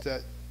types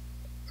that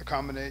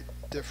accommodate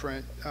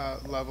different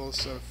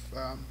levels of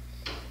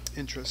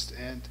interest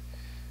and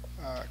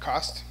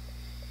cost.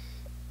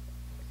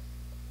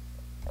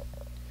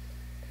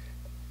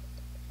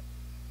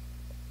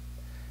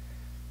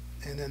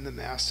 And then the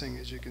massing,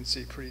 as you can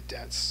see, pretty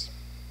dense.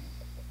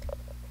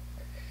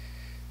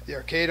 The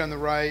arcade on the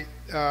right,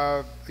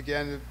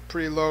 again, a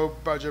pretty low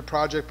budget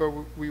project, but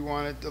we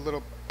wanted a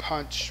little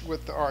punch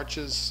with the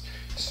arches,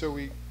 so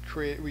we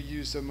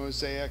use a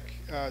mosaic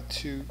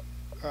to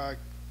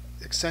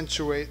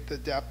accentuate the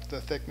depth,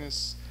 the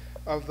thickness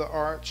of the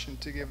arch, and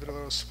to give it a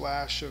little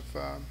splash of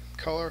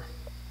color.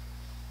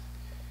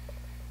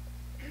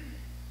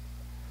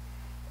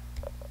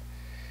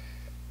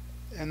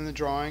 And then the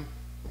drawing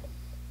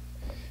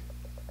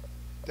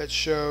that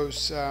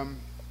shows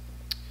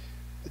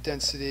the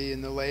density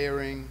and the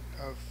layering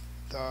of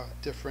the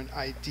different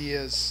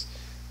ideas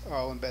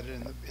all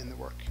embedded in the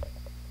work.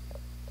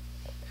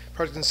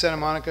 Project in Santa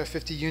Monica,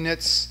 50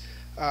 units.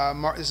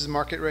 This is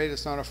market rate.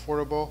 It's not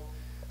affordable.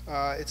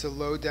 It's a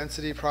low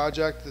density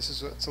project. This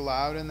is what's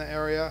allowed in the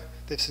area.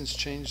 They've since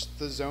changed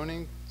the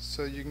zoning,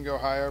 so you can go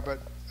higher, but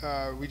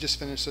we just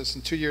finished this,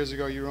 and 2 years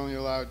ago you were only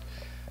allowed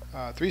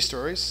 3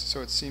 stories,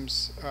 so it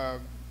seems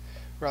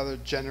rather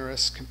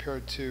generous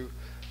compared to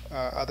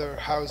other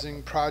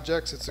housing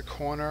projects. It's a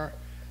corner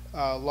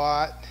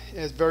lot.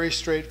 It's a very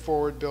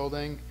straightforward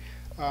building.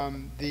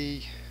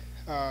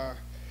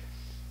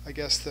 I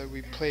guess that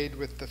we played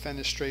with the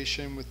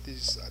fenestration with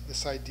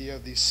this idea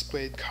of these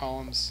splayed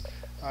columns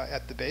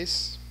at the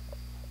base,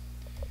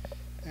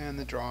 and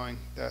the drawing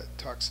that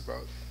talks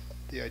about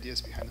the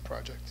ideas behind the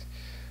project.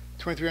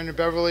 2300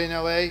 Beverly in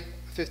LA,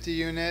 50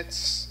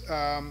 units.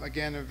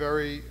 Again, a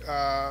very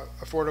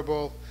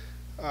affordable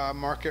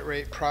market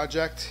rate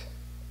project.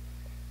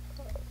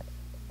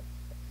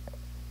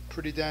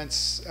 Pretty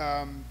dense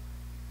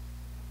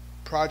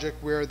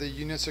project where the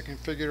units are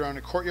configured around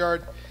a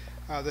courtyard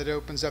that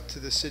opens up to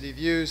the city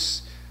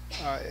views.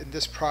 In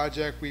this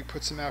project, we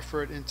put some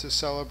effort into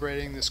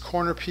celebrating this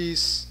corner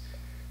piece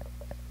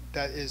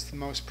that is the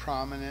most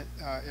prominent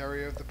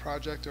area of the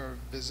project, or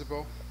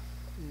visible.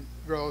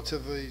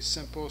 Relatively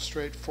simple,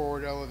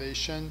 straightforward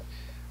elevation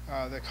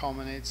that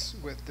culminates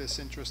with this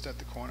interest at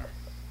the corner.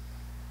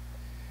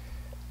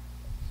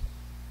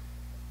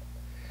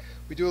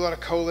 We do a lot of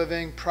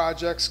co-living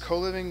projects.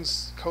 Co-living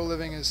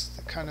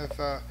is kind of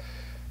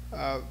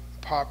a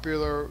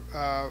popular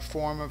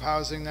form of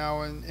housing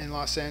now in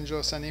Los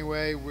Angeles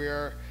anyway,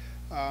 where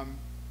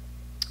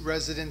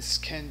residents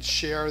can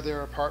share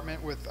their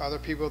apartment with other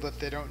people that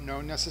they don't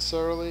know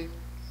necessarily.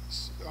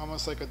 It's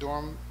almost like a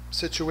dorm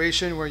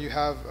situation where you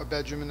have a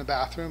bedroom and a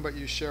bathroom, but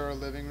you share a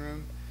living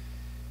room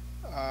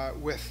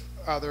with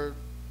other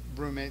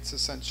roommates,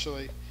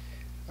 essentially.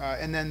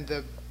 And then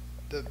the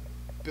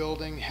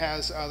building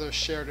has other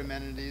shared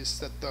amenities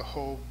that the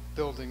whole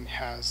building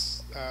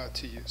has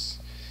to use.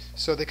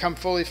 So they come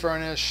fully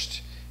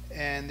furnished,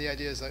 and the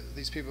idea is that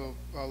these people,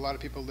 a lot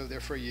of people live there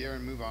for a year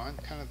and move on,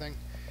 kind of thing.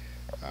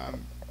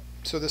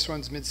 So this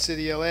one's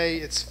Mid-City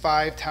LA. It's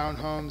 5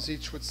 townhomes,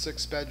 each with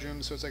 6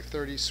 bedrooms, so it's like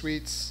 30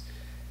 suites.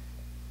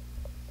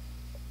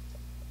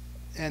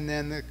 And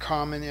then the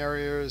common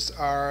areas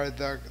are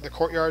the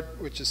courtyard,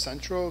 which is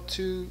central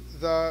to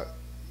the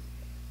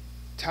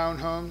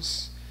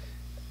townhomes.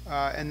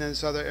 And then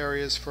there's other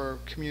areas for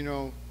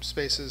communal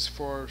spaces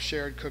for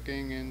shared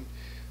cooking and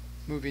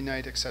movie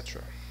night,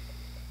 etc.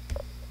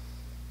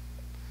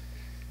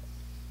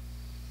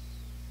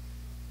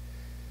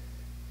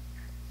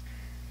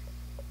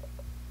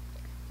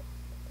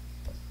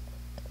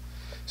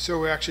 So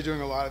we're actually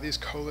doing a lot of these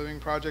co-living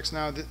projects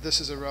now.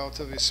 This is a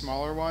relatively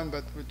smaller one,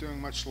 but we're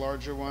doing much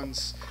larger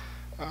ones.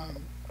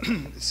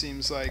 It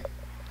seems like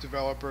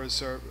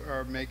developers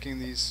are making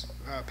these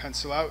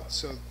pencil out,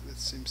 so it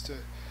seems to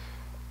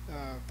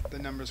the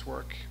numbers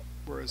work.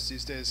 Whereas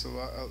these days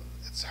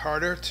it's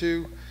harder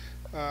to,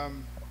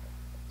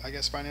 I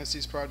guess, finance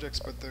these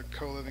projects, but the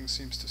co-living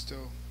seems to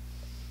still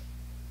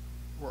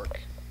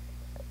work.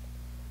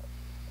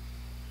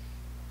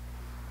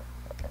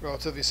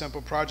 Relatively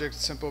simple project,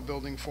 simple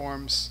building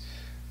forms.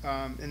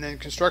 And then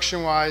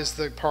construction-wise,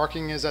 the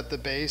parking is at the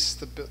base.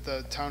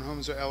 The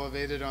townhomes are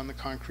elevated on the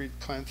concrete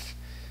plinth.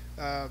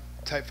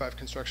 Type 5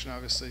 construction,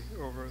 obviously,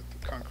 over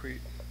the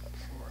concrete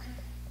floor.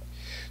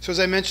 So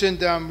as I mentioned,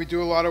 we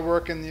do a lot of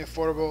work in the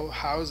affordable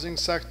housing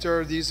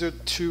sector. These are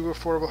 2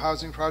 affordable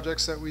housing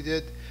projects that we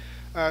did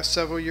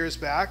several years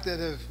back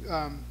that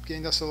have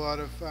gained us a lot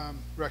of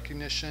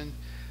recognition.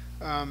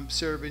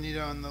 Sierra Bonita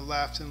on the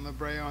left and La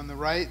Brea on the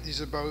right. These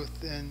are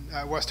both in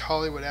West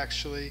Hollywood,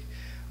 actually.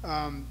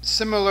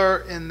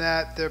 Similar in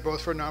that they're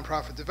both for a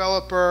nonprofit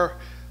developer.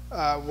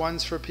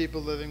 One's for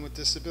people living with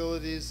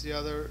disabilities. The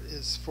other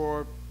is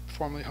for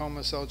formerly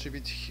homeless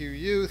LGBTQ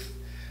youth.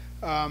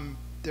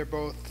 They're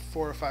both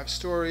 4 or 5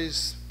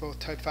 stories, both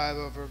type 5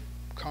 over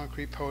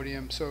concrete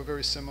podium, so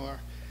very similar.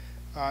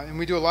 And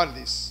we do a lot of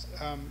these.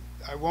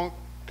 I won't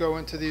go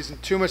into these in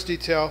too much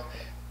detail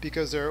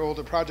because they're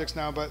older projects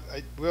now, but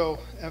I will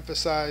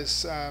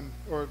emphasize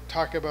or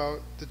talk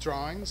about the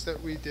drawings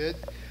that we did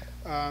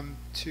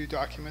to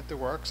document the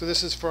work. So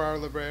this is for our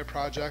La Brea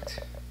project.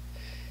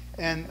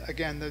 And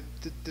again,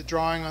 the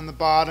drawing on the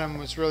bottom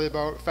was really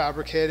about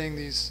fabricating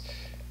these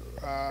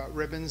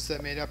ribbons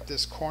that made up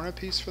this corner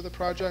piece for the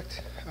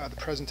project. The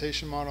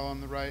presentation model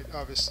on the right,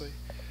 obviously.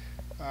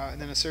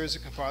 And then a series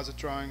of composite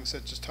drawings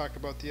that just talk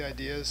about the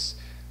ideas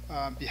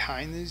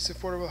behind these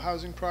affordable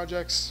housing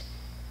projects.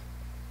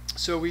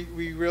 So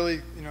we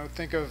really,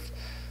 think of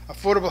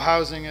affordable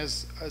housing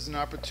as an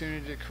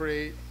opportunity to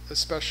create a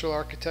special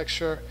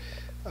architecture.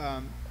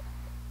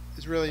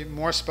 It's really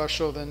more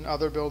special than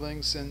other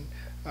buildings, and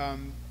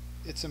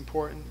it's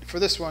important. For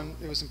this one,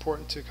 it was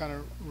important to kind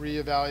of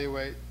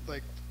reevaluate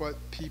like what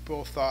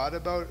people thought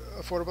about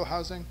affordable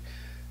housing.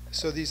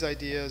 So these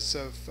ideas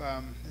of,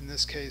 in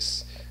this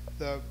case,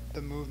 the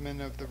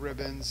movement of the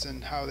ribbons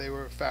and how they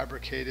were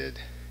fabricated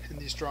in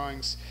these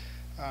drawings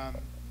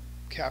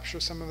capture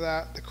some of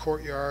that. The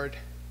courtyard,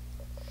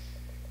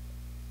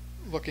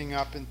 looking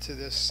up into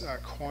this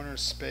corner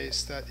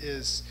space that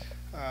is,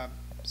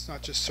 it's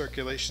not just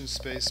circulation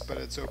space, but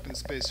it's open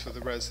space for the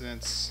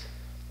residents.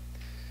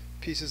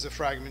 Pieces of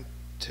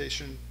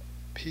fragmentation,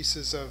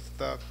 pieces of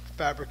the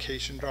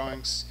fabrication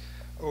drawings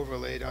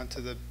overlaid onto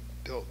the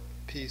built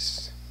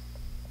piece.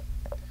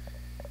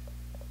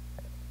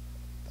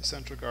 The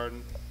central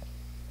garden,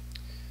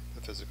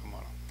 the physical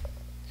model.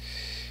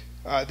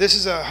 This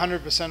is a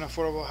 100%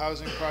 affordable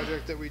housing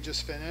project that we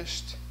just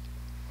finished.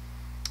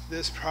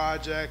 This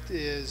project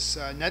is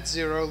net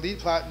zero, LEED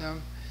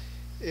Platinum.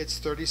 It's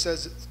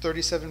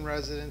 37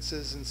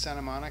 residences in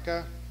Santa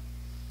Monica,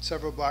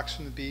 several blocks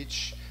from the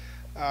beach.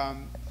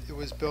 It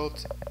was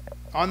built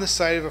on the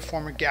site of a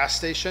former gas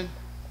station.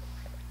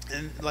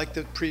 And like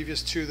the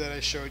previous 2 that I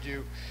showed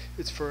you,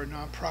 it's for a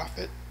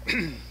nonprofit.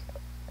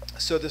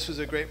 So this was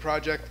a great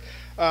project.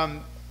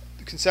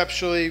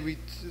 Conceptually,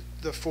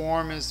 the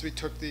form is we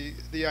took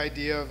the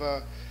idea of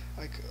a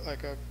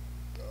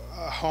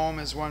home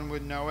as one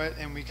would know it,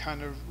 and we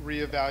kind of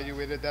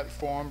reevaluated that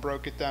form,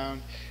 broke it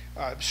down,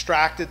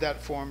 abstracted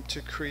that form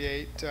to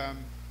create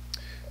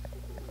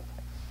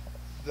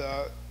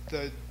the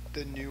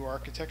new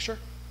architecture.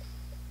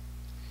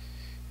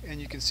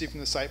 And you can see from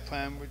the site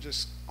plan, we're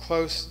just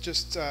close,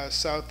 just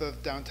south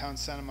of downtown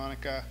Santa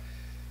Monica,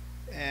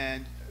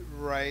 and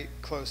right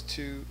close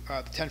to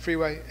the 10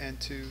 freeway and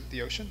to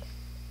the ocean.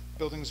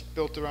 Building's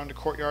built around a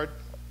courtyard,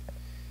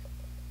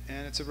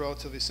 and it's a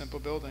relatively simple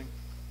building.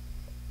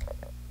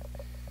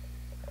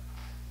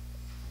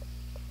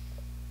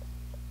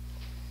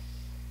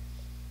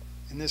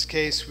 In this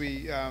case,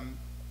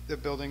 the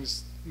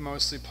building's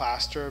mostly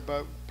plaster,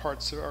 but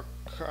parts are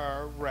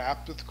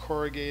wrapped with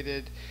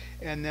corrugated,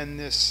 and then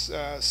this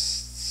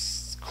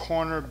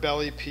corner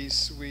belly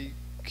piece, we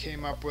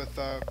came up with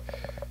a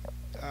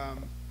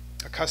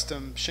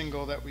custom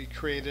shingle that we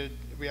created.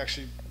 We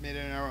actually made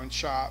it in our own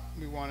shop.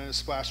 We wanted a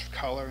splash of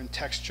color and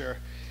texture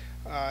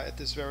at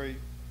this very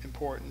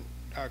important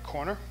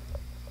corner.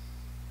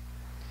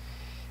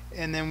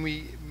 And then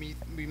we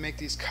make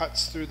these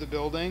cuts through the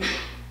building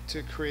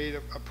to create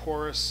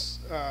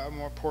a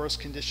more porous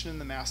condition in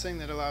the massing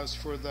that allows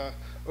for the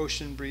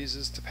ocean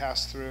breezes to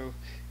pass through,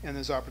 and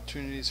there's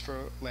opportunities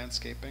for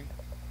landscaping.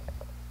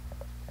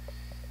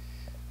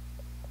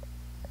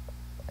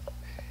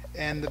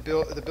 And the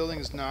building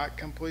is not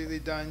completely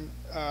done,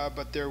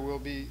 but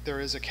there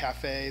is a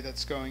cafe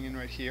that's going in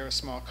right here, a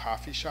small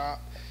coffee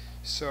shop.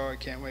 So I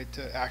can't wait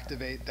to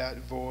activate that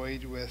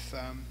void with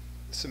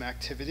some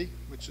activity,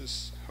 which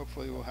is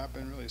hopefully will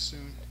happen really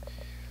soon.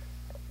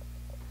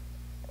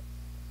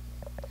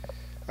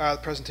 The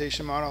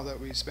presentation model that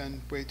we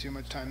spend way too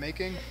much time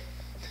making.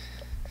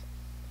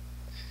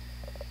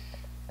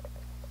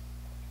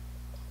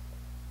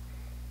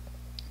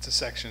 It's a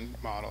section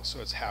model, so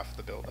it's half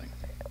the building.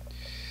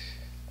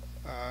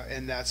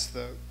 And that's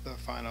the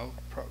final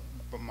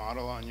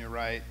model on your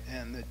right,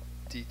 and the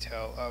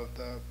detail of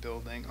the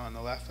building on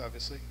the left,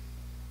 obviously.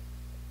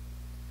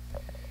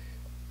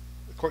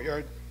 The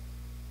courtyard.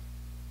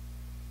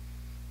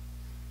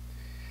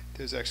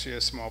 There's actually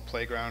a small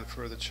playground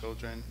for the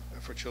children,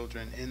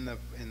 in the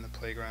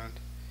playground,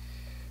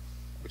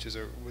 which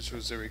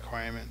was a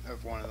requirement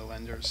of one of the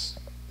lenders.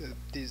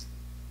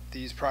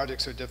 These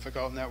projects are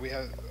difficult now. We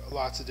have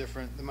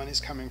the money's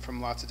coming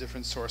from lots of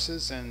different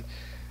sources, and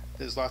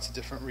there's lots of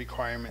different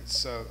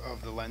requirements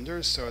of the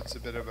lenders, so it's a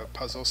bit of a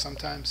puzzle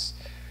sometimes.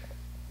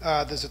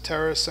 There's a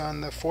terrace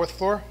on the 4th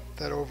floor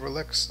that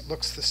overlooks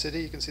the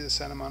city. You can see the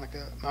Santa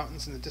Monica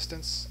Mountains in the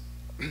distance.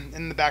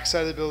 And the back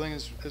side of the building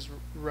is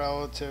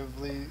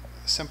relatively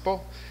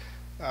simple,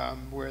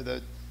 where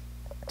the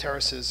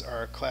terraces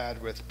are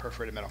clad with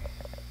perforated metal.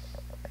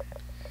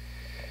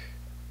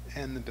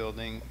 And the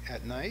building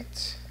at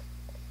night.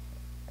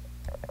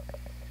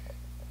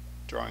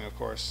 Drawing, of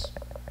course.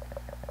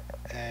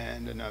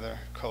 And another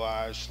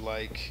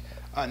collage-like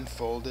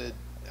unfolded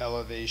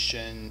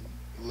elevation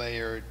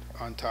layered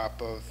on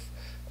top of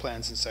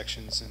plans and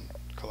sections and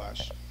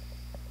collage.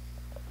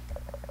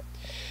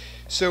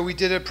 So we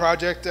did a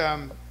project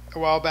a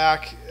while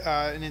back,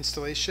 an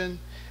installation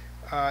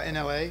in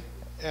LA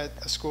at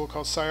a school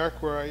called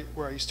SciArc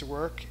where I used to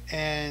work,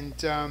 and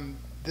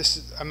this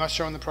is, I'm not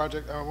showing the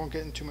project. I won't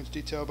get into too much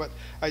detail, but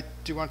I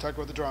do want to talk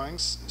about the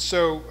drawings.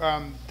 So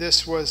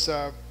this was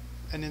an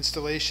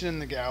installation in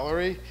the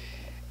gallery,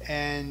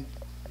 and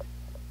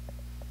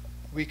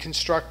we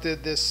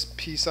constructed this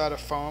piece out of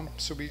foam.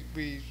 So we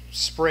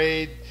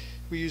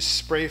used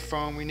spray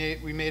foam.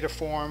 We made a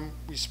form.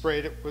 We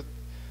sprayed it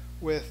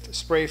with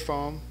spray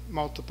foam,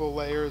 multiple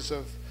layers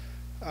of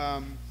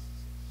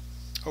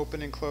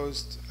open and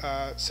closed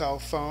cell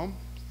foam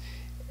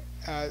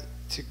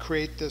to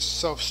create this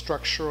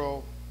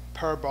self-structural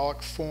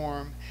parabolic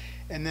form.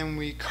 And then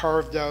we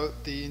carved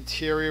out the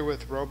interior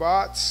with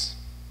robots.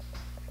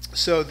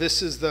 So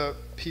this is the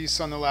piece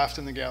on the left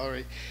in the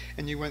gallery,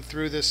 and you went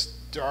through this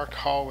dark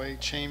hallway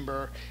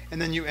chamber,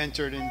 and then you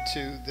entered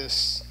into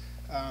this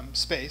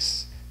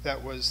space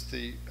that was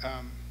the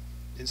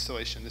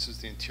installation. This is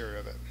the interior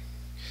of it.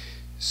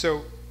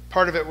 So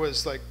part of it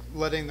was like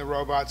letting the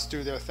robots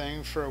do their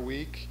thing for a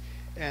week,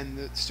 and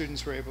the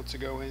students were able to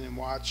go in and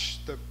watch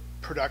the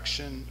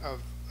production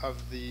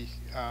of the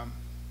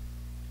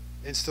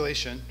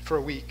installation for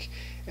a week,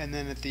 and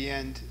then at the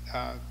end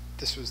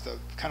this was the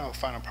kind of a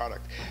final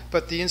product.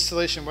 But the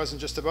installation wasn't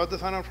just about the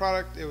final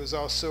product, it was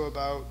also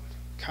about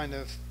kind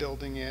of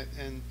building it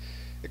and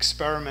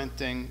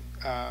experimenting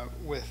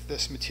with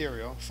this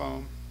material,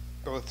 foam,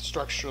 both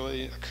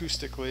structurally,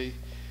 acoustically.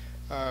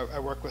 I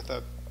work with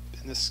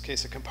in this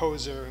case, a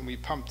composer, and we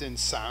pumped in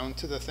sound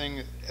to the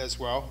thing as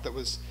well that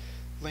was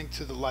linked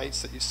to the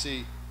lights that you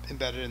see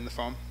embedded in the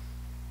foam.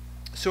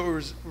 So it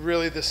was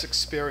really this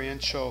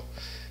experiential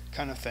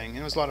kind of thing, and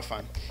it was a lot of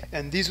fun.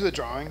 And these were the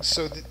drawings.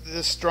 So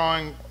this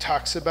drawing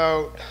talks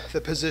about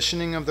the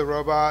positioning of the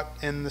robot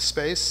in the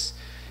space,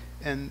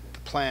 and the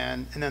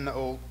plan, and then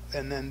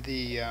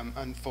the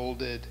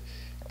unfolded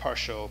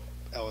partial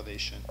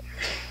elevation.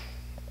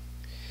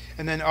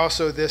 And then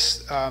also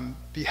this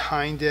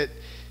behind it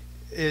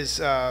is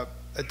a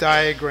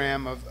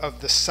diagram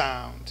of the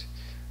sound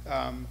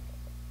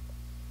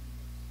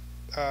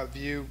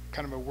view,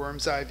 kind of a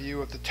worm's eye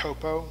view of the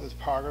topo, the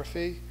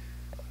topography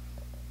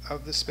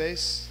of the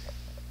space.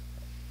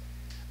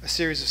 A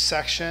series of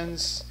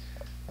sections,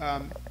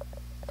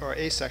 or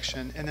a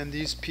section, and then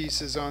these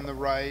pieces on the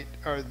right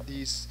are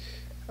these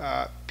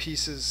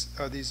pieces,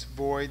 are these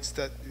voids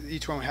that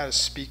each one had a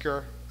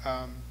speaker.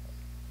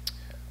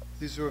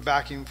 These were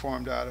vacuum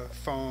formed out of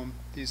foam,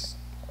 these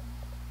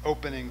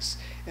openings,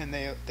 and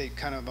they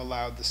kind of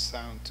allowed the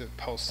sound to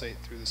pulsate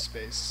through the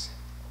space.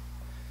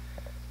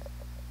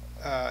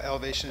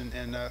 elevation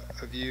and a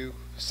view,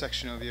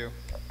 sectional view.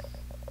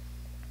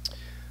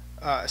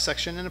 A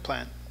section and a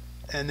plan.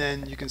 And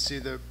then you can see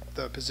the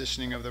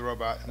positioning of the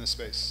robot in the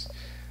space.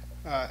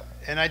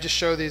 And I just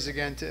show these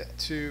again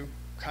to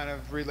kind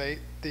of relate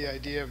the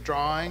idea of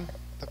drawing,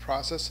 the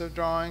process of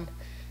drawing,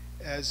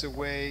 as a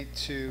way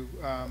to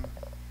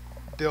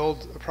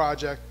build a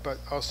project, but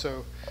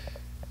also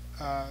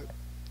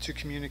to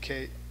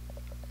communicate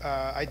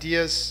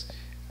ideas.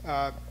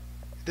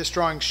 This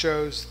drawing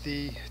shows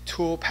the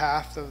tool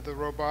path of the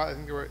robot. I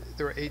think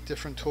there were 8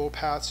 different tool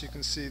paths. You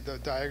can see the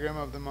diagram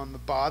of them on the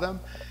bottom,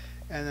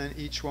 and then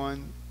each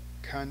one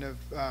kind of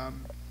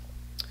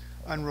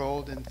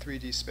unrolled in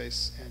 3D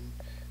space and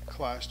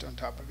collaged on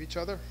top of each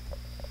other.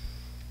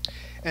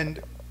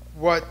 And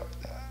what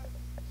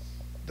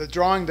the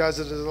drawing does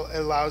is it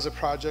allows a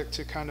project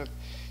to kind of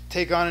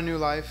take on a new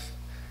life,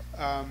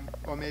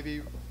 or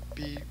maybe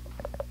be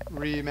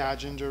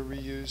reimagined or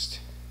reused.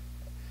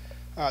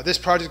 This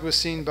project was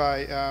seen by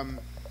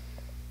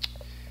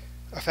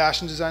a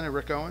fashion designer,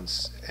 Rick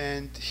Owens,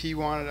 and he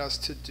wanted us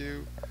to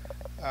do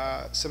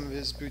some of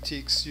his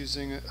boutiques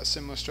using a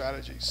similar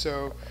strategy.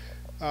 So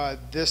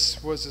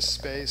this was a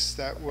space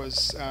that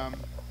was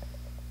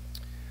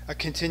a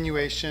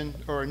continuation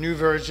or a new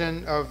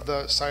version of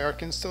the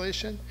SciArc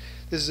installation.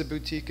 This is a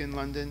boutique in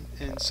London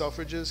in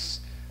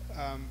Selfridges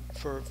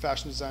for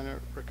fashion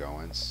designer Rick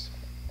Owens.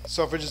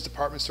 Selfridges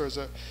department store is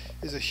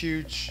a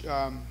huge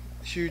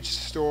huge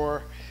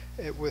store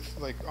with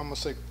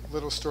almost like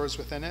little stores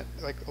within it,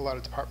 like a lot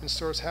of department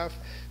stores have.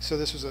 So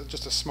this was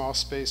just a small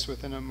space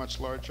within a much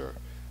larger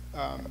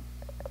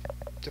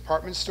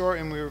department store,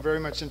 and we were very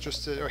much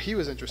interested, or he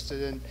was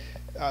interested in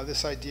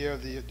this idea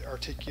of the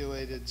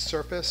articulated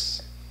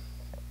surface.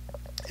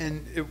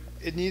 And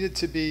it needed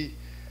to be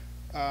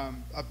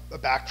a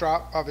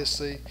backdrop,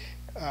 obviously,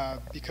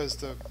 because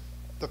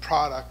the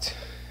product,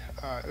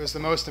 it was the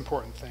most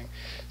important thing.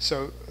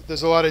 So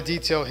there's a lot of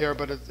detail here,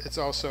 but it's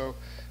also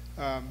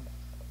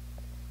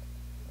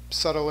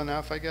subtle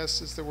enough, I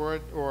guess is the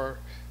word, or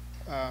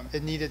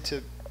it needed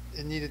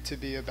to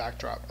be a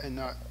backdrop and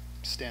not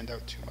stand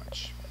out too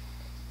much.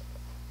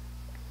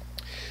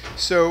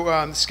 So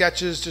the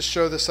sketches just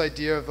show this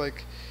idea of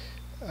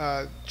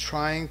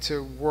trying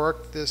to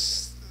work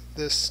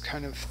this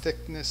kind of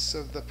thickness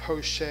of the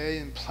poche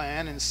and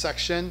plan and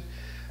section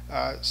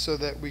so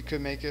that we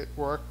could make it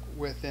work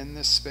within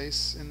this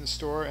space in the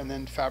store, and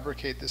then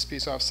fabricate this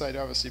piece offsite,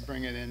 obviously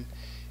bring it in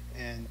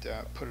and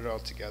put it all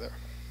together.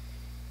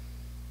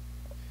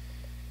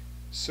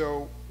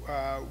 So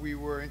we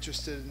were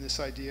interested in this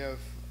idea of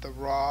the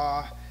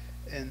raw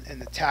and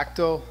the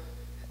tactile,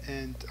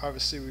 and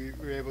obviously we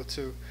were able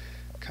to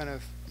kind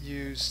of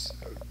use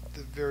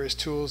the various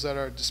tools at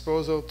our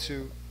disposal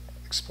to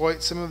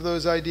exploit some of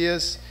those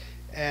ideas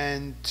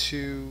and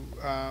to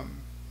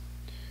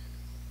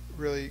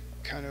really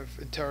kind of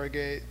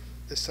interrogate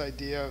this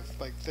idea of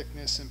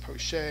thickness and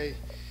poche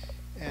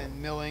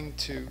and milling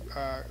to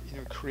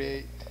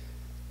create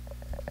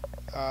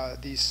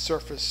these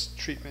surface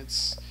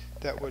treatments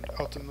that would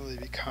ultimately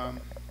become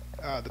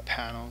the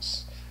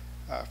panels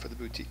for the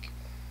boutique.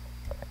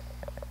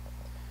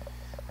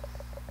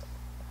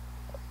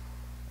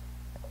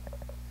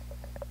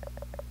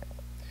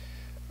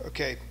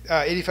 Okay,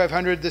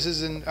 8500, this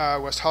is in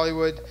West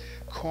Hollywood,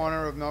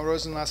 corner of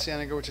Melrose and La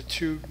Cienega, which are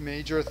 2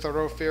 major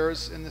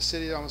thoroughfares in the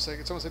city.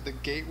 It's almost like the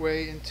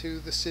gateway into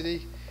the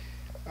city.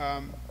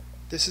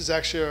 This is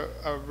actually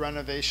a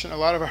renovation. A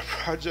lot of our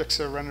projects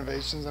are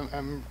renovations.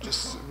 I'm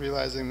just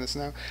realizing this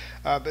now.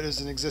 But it was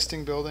an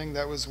existing building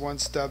that was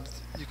once dubbed,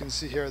 you can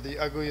see here, the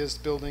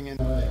ugliest building in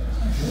LA.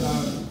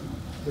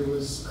 It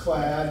was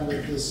clad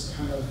with this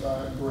kind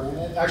of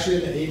granite.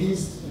 Actually, in the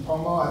 80s in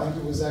Pomo, I think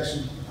it was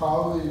actually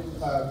probably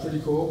a pretty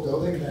cool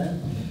building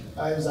then.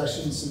 It was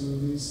actually in some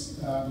movies.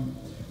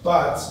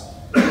 But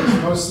it was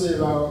mostly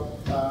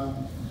about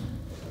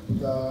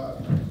the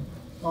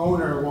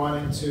owner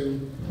wanting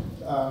to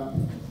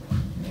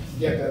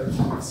get better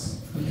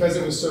tenants. Because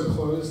it was so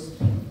closed,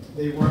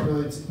 they weren't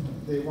really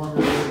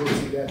able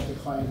to get the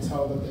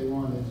clientele that they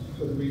wanted,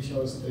 or the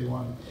retailers that they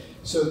wanted.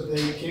 So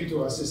they came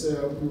to us. They said,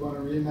 oh, we want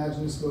to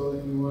reimagine this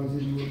building. We want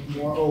to do it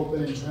more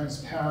open and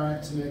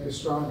transparent to make a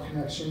strong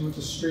connection with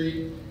the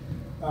street.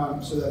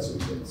 So that's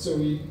what we did. So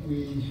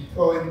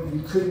and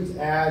we couldn't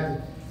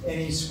add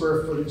any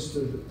square footage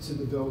to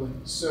the building.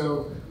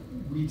 So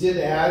we did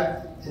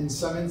add, in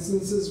some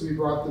instances, we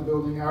brought the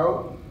building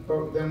out,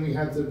 but then we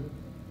had to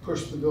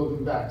push the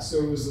building back. So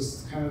it was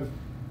this kind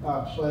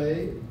of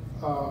play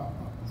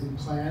in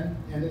plan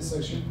and in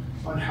section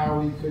on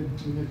how we could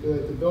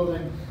manipulate the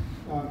building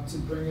to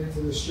bring it to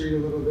the street a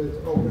little bit,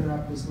 to open it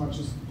up as much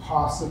as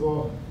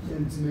possible,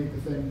 and to make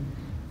the thing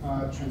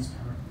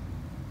transparent.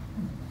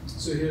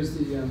 So here's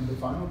the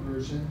final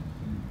version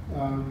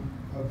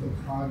of the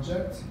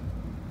project,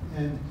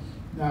 and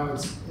now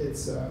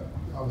it's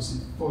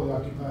obviously fully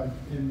occupied,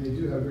 and they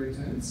do have great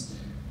tenants.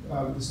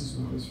 This is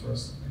when it was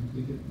first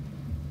completed.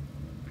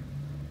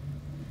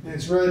 And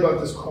it's really about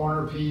this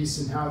corner piece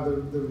and how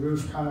the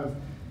roof kind of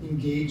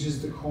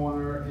engages the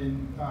corner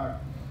and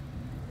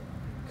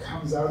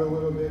comes out a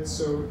little bit,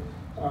 so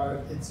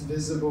it's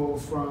visible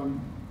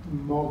from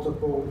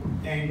multiple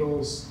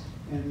angles,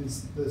 and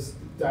this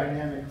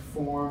dynamic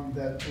form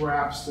that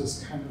wraps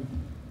this kind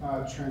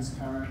of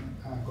transparent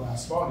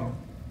glass volume.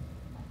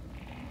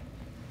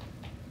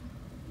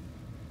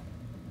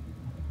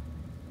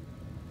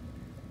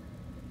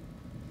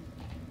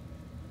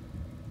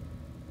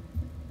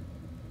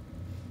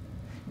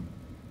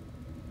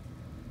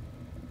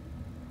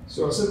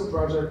 So a simple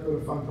project, but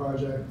a fun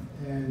project,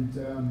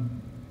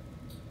 and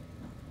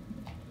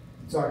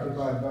it's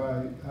occupied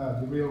by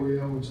the Real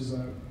Real, which is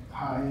a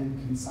high-end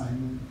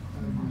consignment.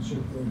 I'm not sure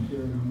if they're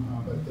here in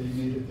Omaha, but they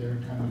made it their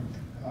kind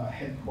of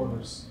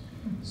headquarters.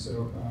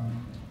 So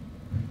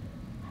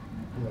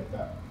I like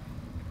that.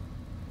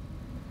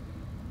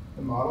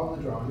 The model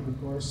and the drawing,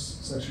 of course,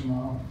 section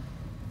model,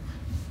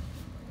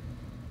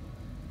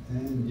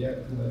 and yet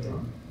another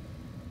drawing.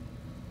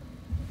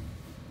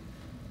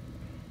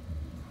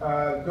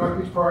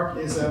 North Beach Park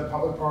is a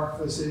public park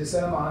for the city of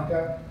Santa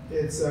Monica.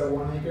 It's a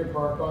 1 acre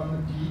park on the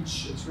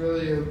beach. It's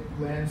really a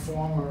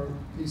landform or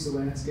piece of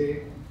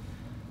landscape.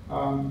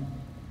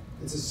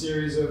 It's a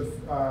series of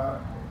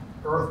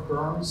earth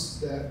berms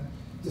that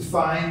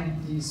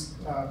define these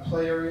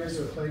play areas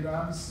or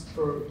playgrounds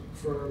for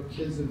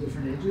kids of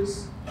different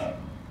ages.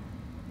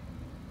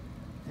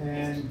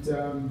 And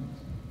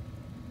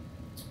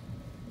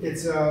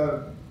it's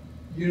a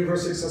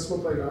universally accessible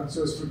playground,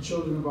 so it's for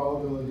children of all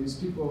abilities,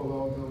 people of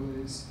all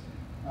abilities,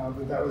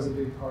 but that was a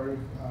big part of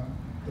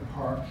the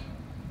park.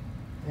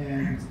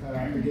 And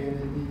again,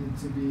 it needed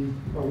to be,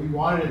 or we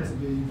wanted it to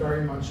be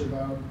very much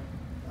about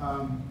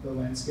the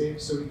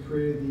landscape, so we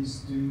created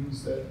these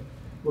dunes that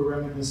were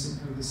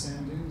reminiscent of the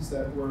sand dunes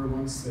that were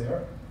once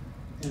there,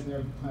 and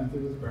they're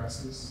planted with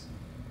grasses.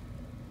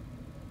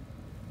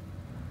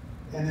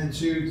 And then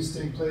 2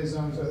 distinct play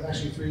zones,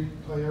 actually 3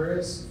 play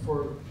areas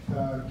for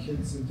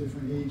kids of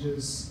different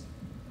ages.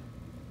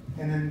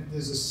 And then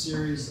there's a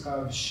series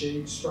of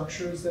shade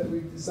structures that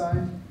we've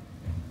designed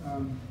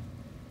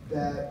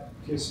that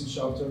give some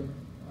shelter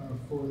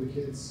for the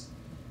kids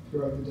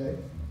throughout the day.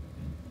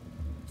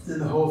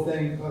 And the whole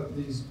thing of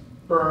these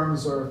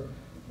berms are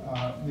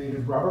made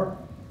of rubber,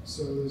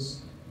 so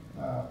there's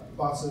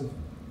lots of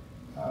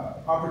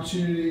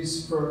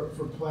opportunities for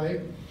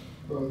play,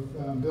 both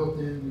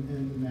built-in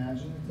and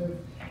imaginative.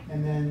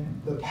 And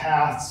then the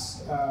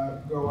paths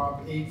go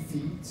up 8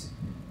 feet.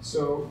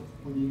 So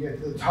when you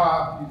get to the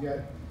top, you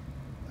get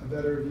a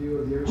better view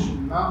of the ocean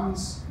and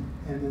mountains,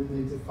 and then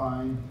they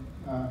define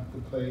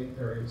the play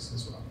areas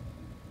as well.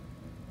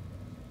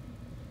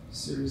 A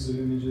series of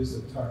images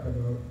that talk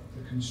about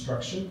the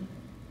construction.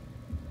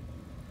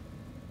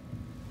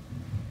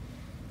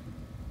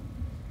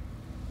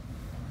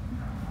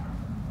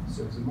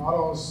 Series of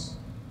models.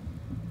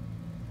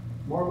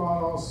 More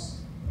models,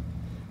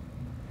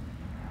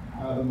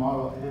 the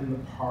model and the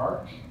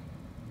park.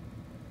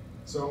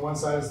 So on one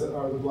side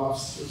are the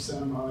bluffs of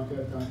Santa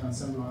Monica, downtown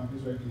Santa Monica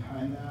is right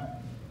behind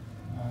that,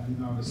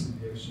 and obviously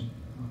the ocean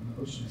on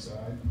the ocean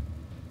side.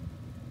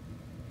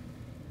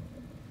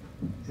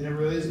 And it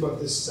really is about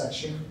this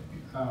section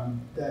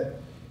that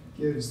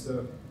gives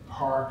the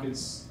park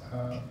its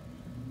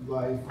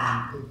life.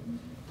 And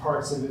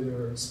parts of it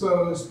are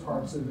exposed,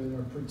 parts of it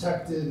are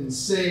protected and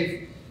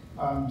safe.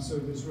 So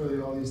there's really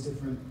all these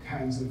different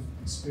kinds of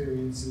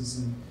experiences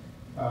and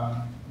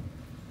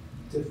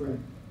different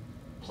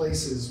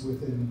places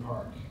within the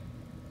park,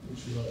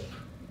 which we like.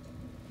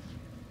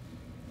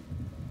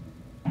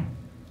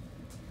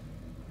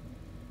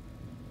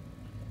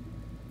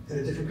 And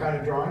a different kind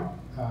of drawing,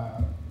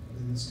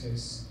 in this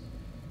case,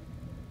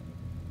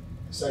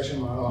 a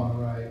section model on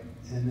the right,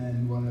 and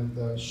then one of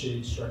the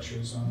shade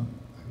structures on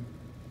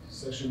a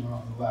section model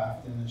on the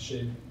left, and a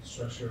shade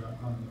structure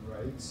on the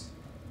right.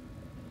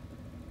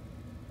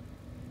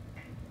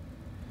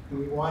 And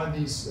we wanted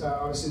these,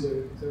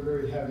 obviously they're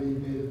very heavy,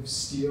 made of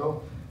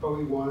steel, but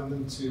we wanted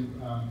them to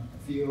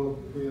feel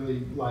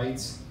really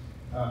light.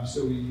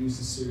 So we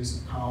used a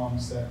series of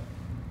columns that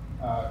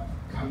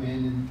come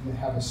in and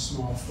have a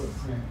small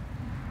footprint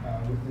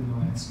within the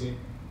landscape.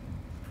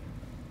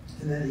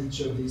 And then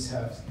each of these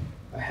have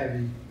a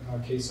heavy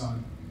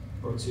caisson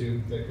or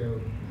 2 that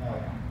go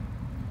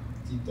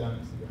deep down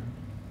into the ground.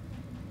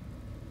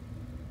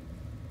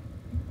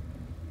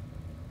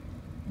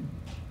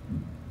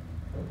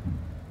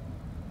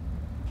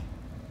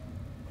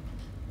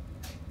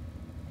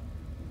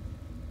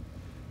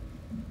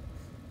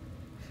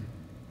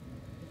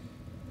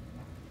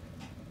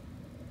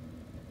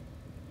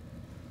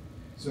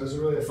 So it was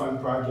really a fun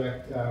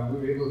project. We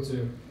were able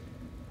to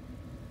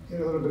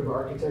get a little bit of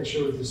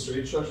architecture with the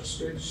straight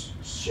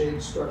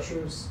shade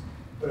structures,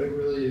 but it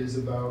really is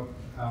about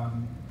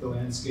the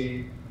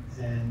landscape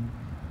and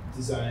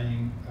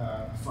designing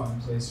a fun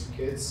place for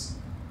kids.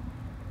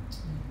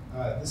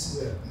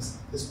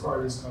 This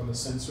part is called a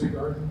sensory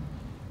garden.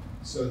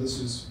 So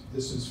this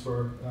is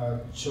for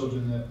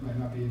children that might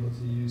not be able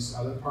to use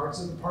other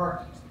parts of the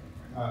park.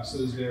 So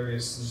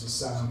there's a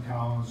sound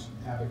column,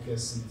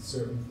 abacus, and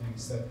certain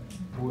things that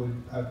would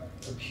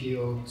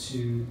appeal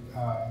to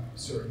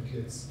certain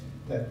kids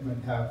that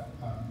might have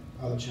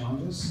other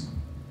challenges.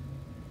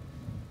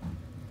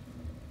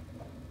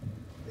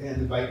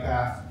 And the bike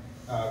path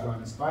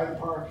runs by the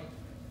park,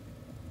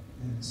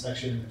 and the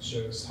section that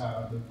shows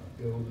how the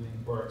building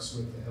works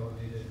with the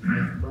elevated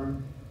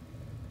berm.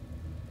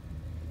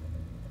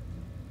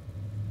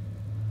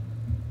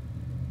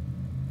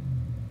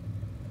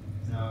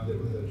 Now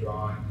with a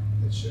drawing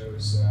that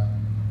shows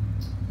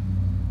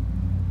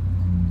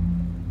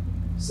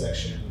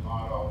section in the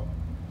model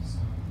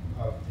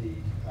of the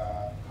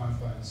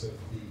confines of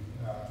the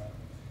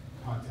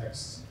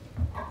context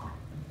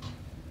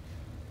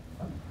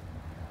and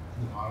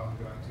the model and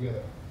drawing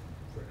together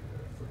for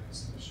an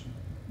installation.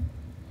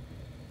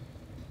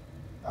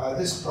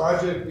 This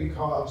project we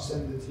call, I'll just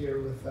end it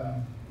here with,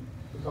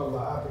 we call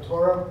La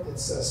Apertura.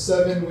 It's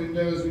 7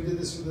 windows. We did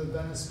this with the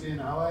Venice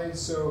Biennale.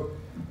 So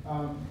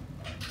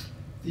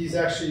these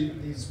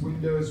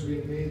windows,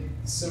 we made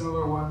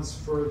similar ones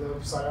for the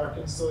FAIA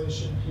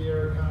installation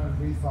here, kind of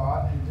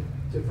rethought in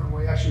a different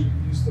way. Actually,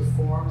 we used the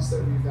forms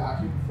that we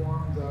vacuum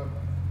formed,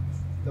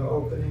 the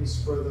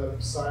openings for the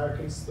FAIA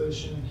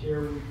installation, and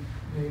here we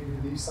made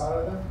reliefs out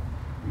of them.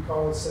 We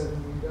call it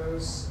 7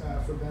 windows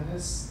for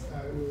Venice.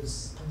 It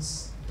was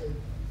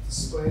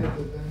displayed at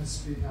the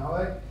Venice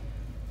Biennale,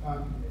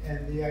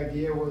 and the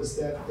idea was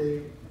that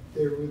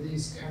there were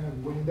these kind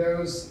of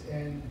windows,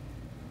 and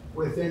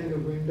within the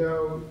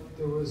window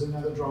there was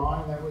another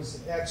drawing that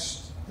was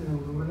etched in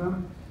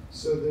aluminum.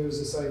 So there was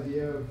this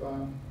idea of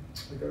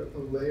like a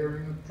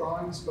layering of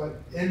drawings,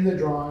 but in the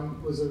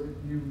drawing was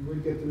you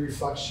would get the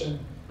reflection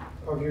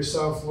of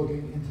yourself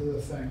looking into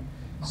the thing.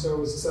 So it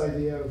was this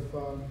idea of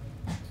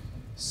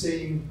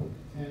seeing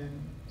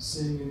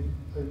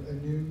a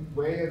new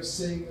way of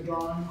seeing the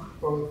drawing,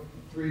 both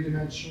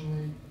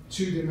 3-dimensionally,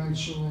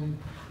 2-dimensionally,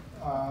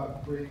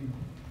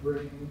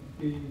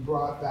 being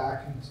brought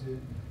back into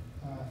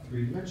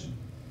 3-dimension.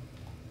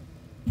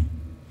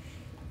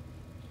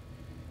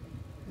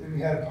 And we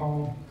had a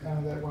poem kind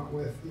of that went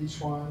with each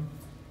one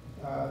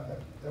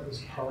that was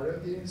part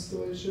of the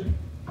installation.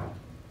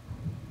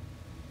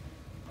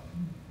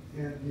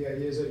 And the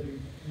idea is that you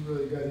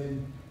really got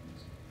in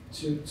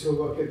to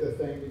look at the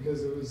thing,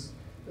 because it was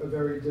a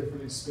very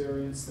different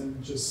experience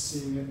than just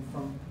seeing it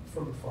from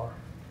afar.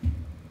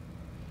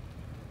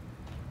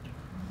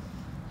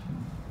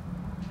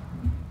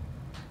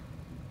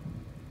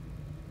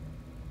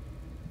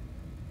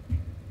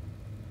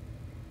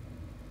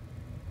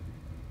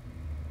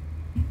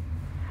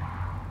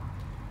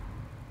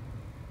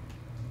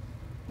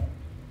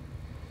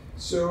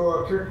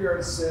 So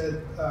Kierkegaard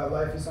said,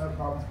 life is not a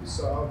problem to be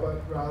solved,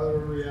 but rather a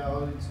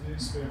reality to be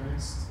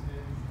experienced.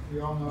 And we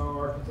all know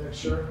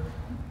architecture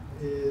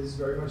is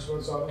very much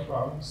about solving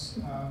problems,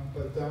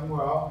 but done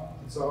well,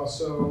 it's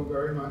also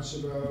very much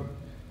about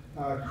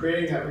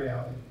creating that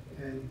reality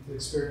and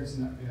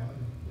experiencing that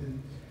reality.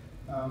 And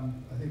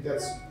I think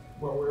that's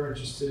what we're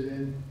interested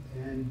in.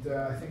 And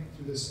I think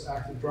through this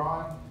active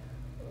drawing,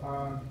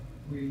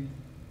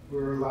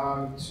 we're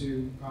allowed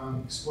to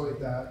exploit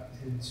that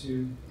and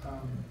to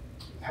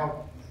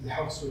it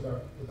helps with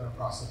our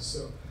process.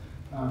 So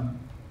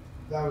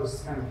that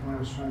was kind of the point I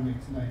was trying to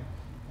make tonight.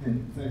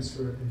 And thanks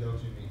for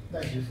indulging me.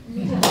 Thank you.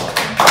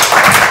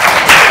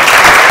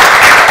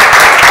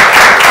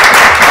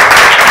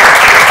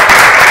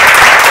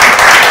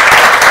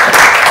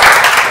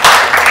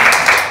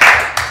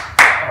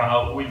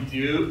 We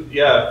do,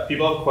 yeah, if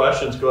people have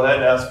questions, go ahead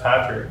and ask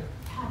Patrick.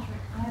 Patrick,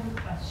 I have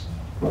a question.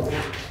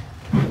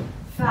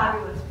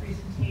 Fabulous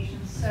presentation.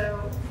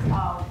 So,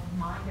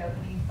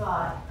 mind-opening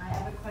thought. I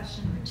have a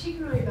question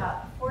particularly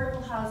about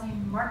affordable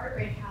housing, market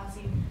rate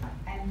housing,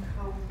 and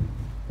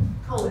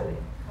co-living.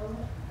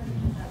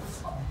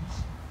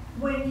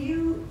 When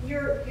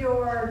your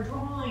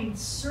drawings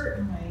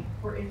certainly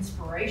were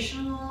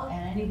inspirational,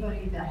 and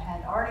anybody that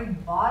had already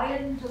bought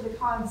into the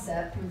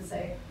concept would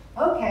say,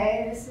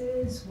 okay, this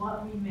is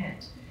what we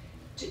meant.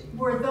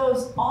 Were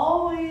those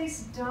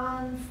always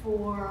done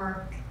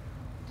for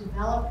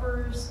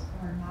developers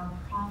or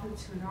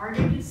nonprofits who had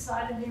already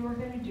decided they were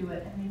going to do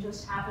it, and they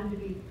just happened to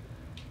be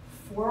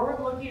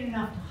forward-looking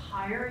enough to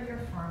hire your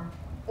firm?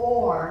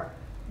 Or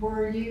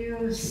were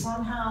you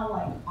somehow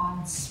like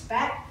on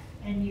spec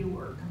and you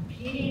were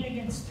competing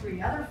against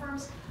 3 other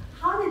firms?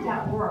 How did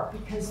that work?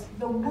 Because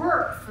the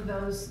work for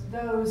those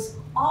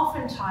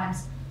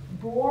oftentimes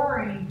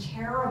boring,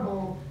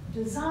 terrible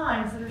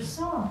designs that are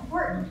so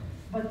important,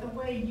 but the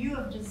way you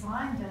have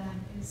designed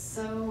them is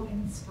so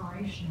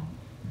inspirational.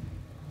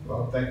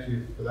 Well, thank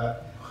you for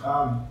that.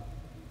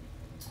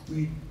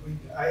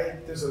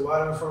 There's a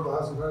lot of affordable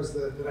housing projects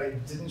that I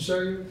didn't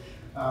show you,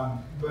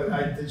 but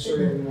I did show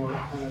you the more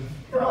kind of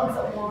the ones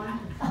that won.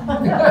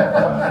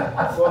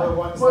 well, the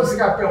ones that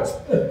got built.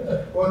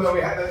 Well, no,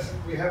 we have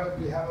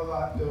a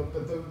lot built,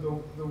 but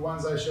the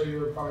ones I show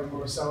you are probably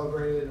more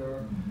celebrated,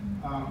 or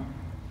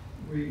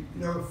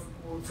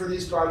for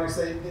these projects,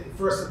 they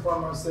first and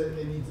foremost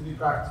they need to be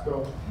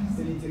practical.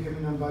 They need to come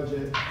in on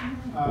budget.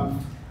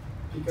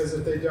 Because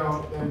if they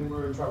don't, then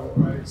we're in trouble,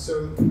 right?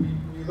 So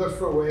we look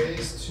for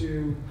ways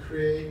to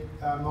create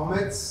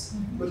moments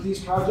with these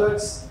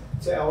projects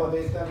to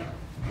elevate them.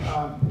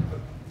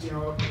 You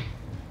know,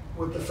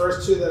 with the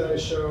first two that I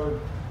showed,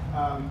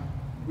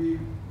 we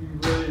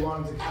really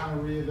wanted to kind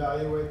of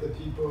reevaluate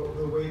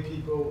the way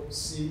people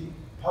see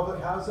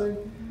public housing,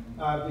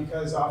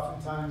 because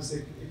oftentimes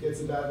it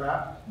gets a bad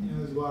rap, you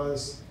know, as well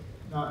as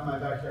not in my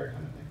backyard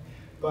kind of thing.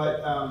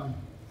 But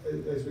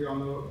as we all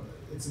know,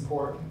 it's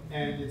important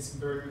and it's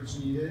very much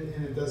needed,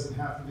 and it doesn't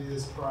have to be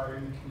this prior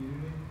in the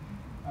community.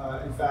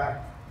 In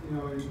fact, you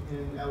know,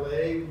 in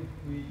LA,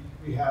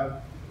 we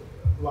have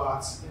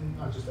lots, in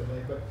not just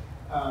LA, but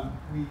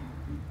we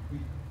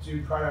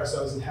do pride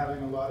ourselves in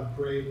having a lot of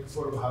great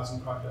affordable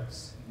housing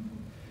projects.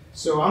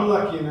 So I'm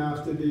lucky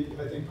enough to be,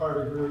 I think, part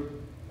of a group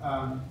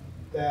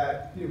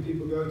that, you know,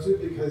 people go to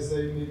because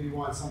they maybe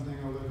want something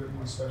a little bit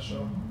more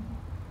special.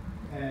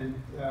 And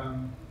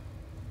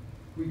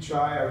we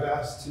try our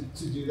best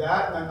to do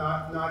that. And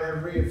not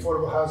every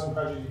affordable housing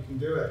project you can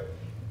do it,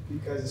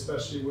 because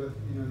especially with,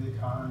 you know, the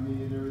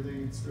economy and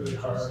everything, it's really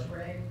hard.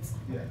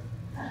 Yeah.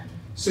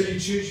 So you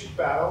choose your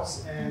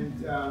battles,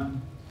 and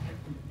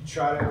you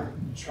try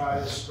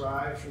to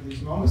strive for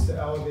these moments to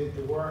elevate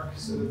the work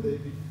so that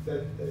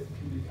that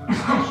can become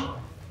special.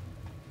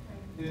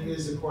 And it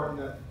is important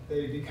that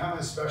they become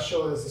as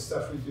special as the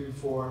stuff we do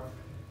for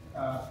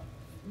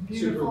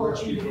super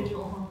rich people.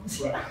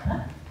 Homes. Right.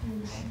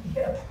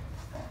 Yeah.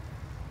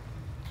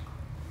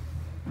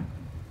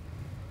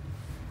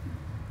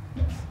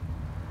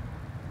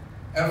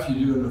 After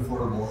you do an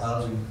affordable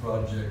housing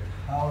project,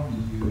 how do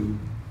you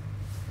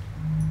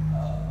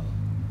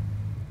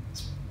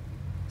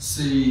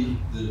see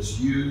that it's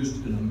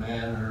used in a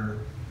manner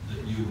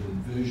that you've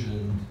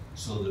envisioned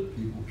so that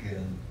people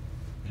can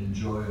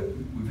enjoy it?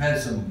 We've had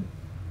some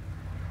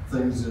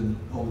things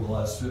over the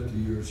last 50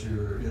 years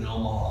here in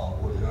Omaha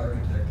where the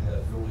architect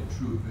had really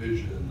true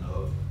vision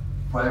of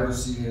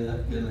privacy in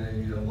a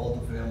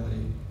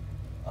multifamily,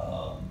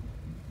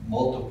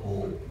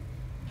 multiple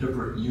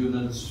different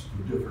units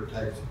for different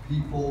types of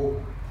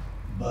people,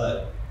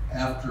 but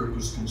after it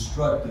was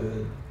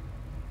constructed,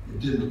 it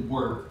didn't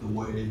work the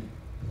way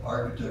the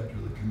architect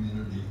or the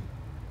community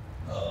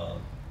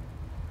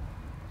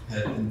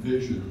had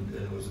envisioned,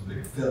 and it was a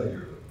big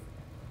failure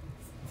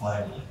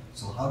finally.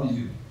 So how do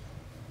you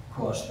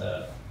cross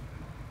that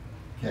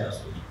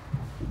chasm?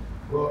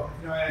 Well,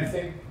 you know, I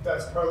think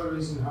that's part of the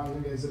reason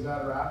housing is a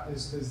bad rap,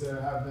 is because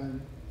there have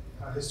been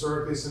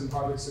historically some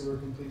projects that were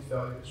complete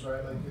failures,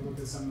 right? Like you look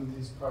at some of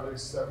these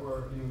projects that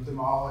were, you know,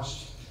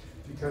 demolished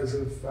because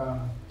of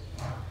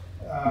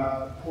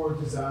poor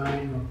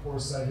design or poor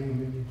siting,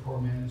 maybe poor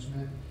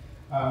management.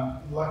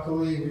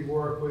 Luckily, we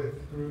work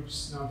with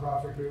groups,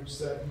 nonprofit groups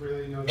that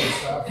really know their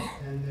stuff,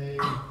 and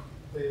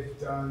they've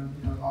done,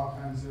 you know, all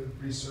kinds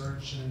of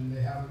research, and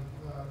they have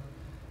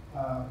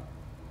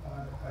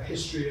a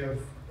history of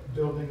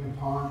building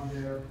upon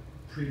their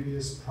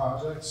previous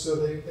projects, so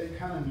they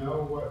kind of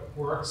know what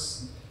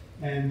works,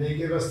 and they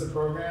give us the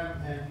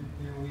program, and,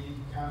 you know, we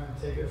kind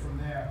of take it from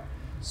there.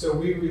 So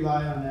we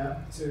rely on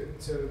them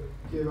to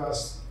give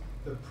us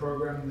the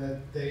program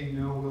that they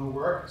know will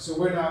work. So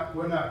we're not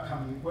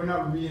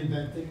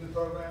reinventing the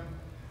program.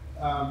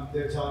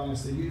 They're telling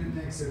us the unit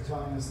mix, they're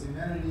telling us the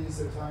amenities,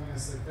 they're telling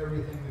us like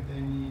everything that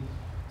they need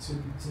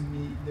to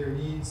meet their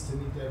needs, to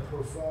meet their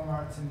pro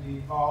forma, to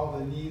meet all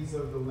the needs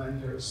of the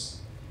lenders.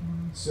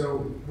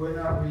 So we're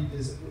not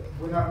reinventing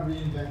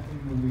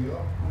the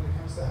wheel when it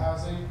comes to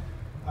housing.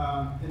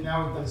 And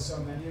now we've done so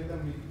many of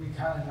them, we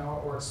kind of know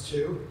what works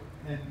too.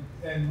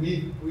 And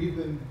we've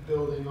been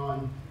building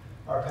on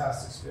our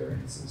past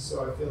experiences.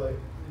 So I feel like,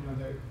 you know,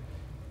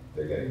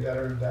 they're getting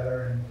better and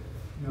better. And,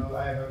 you know,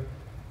 I have a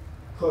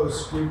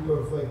close group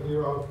of, like,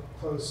 we're all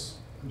close.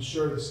 I'm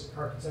sure this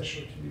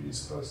architectural community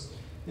is close.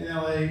 In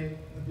LA,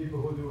 the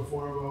people who do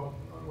affordable,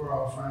 we're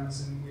all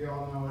friends, and we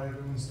all know what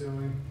everyone's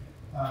doing.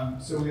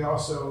 So we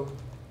also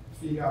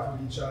feed off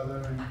of each other,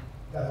 and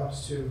that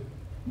helps too.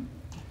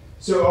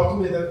 So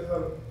ultimately,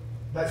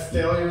 that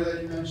failure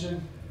that you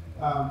mentioned,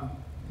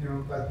 you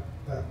know, that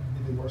would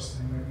be the worst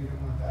thing. Right? We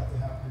don't want that to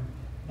happen.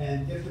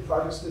 And if the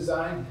project's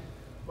designed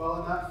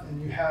well enough,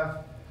 and you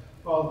have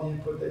all the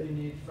input that you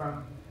need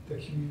from the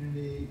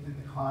community and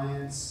the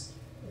clients,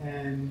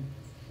 and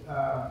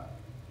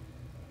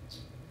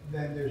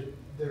then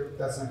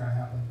that's not going to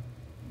happen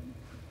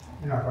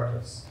in our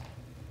projects.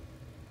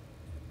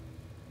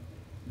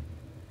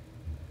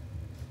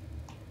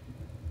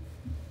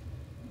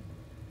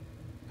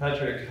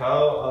 Patrick,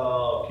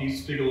 how can you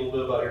speak a little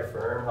bit about your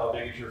firm? How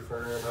big is your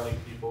firm? How many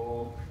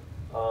people?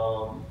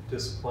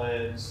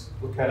 Disciplines?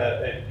 What kind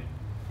of?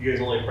 You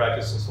guys only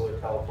practice in Southern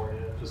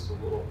California, just a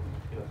little,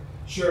 you know.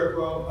 Sure.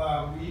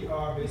 Well, we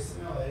are based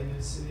in LA,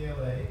 mid-city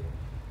LA,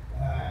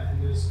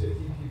 and there's 50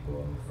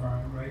 people in the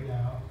firm right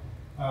now.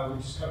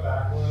 We just cut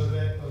back a little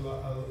bit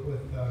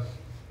with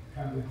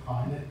kind of the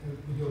climate.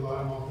 We do a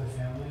lot of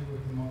multifamily.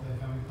 With the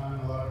multifamily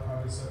climate, a lot of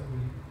projects that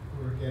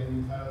we're getting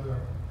entitled or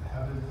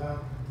have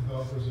entitled.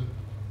 Developers are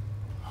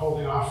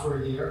holding off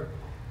for a year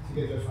to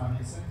get their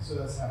financing, so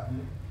that's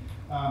happening.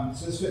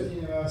 So there's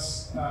 15 of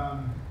us,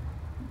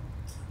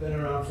 been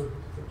around for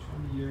for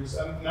 20 years.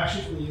 I'm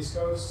actually from the East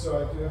Coast, so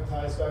I do have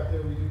ties back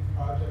there. We do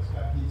projects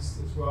back east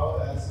as well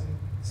as in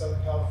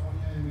Southern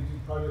California, and we do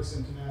projects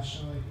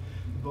internationally.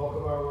 The bulk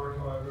of our work,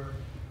 however,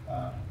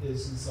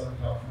 is in Southern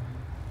California.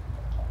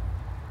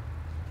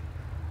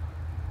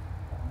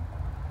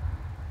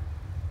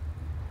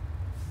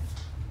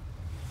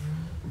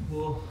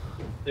 Well,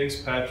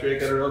 thanks,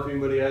 Patrick. I don't know if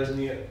anybody has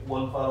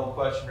one final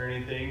question or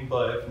anything,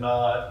 but if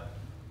not,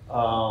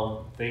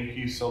 thank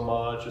you so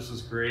much. This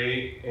is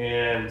great,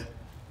 and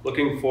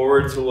looking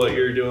forward to what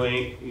you're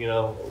doing. You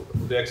know,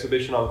 the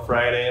exhibition on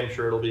Friday, I'm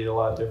sure it'll be a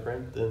lot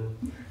different than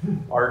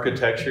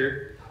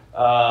architecture.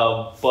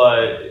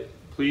 But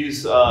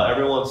please,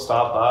 everyone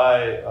stop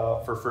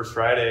by for First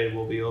Friday.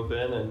 We'll be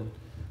open, and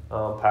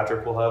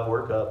Patrick will have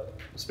work up.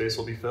 The space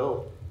will be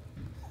filled.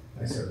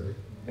 Thanks, everybody.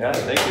 Yeah,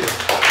 thank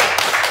you.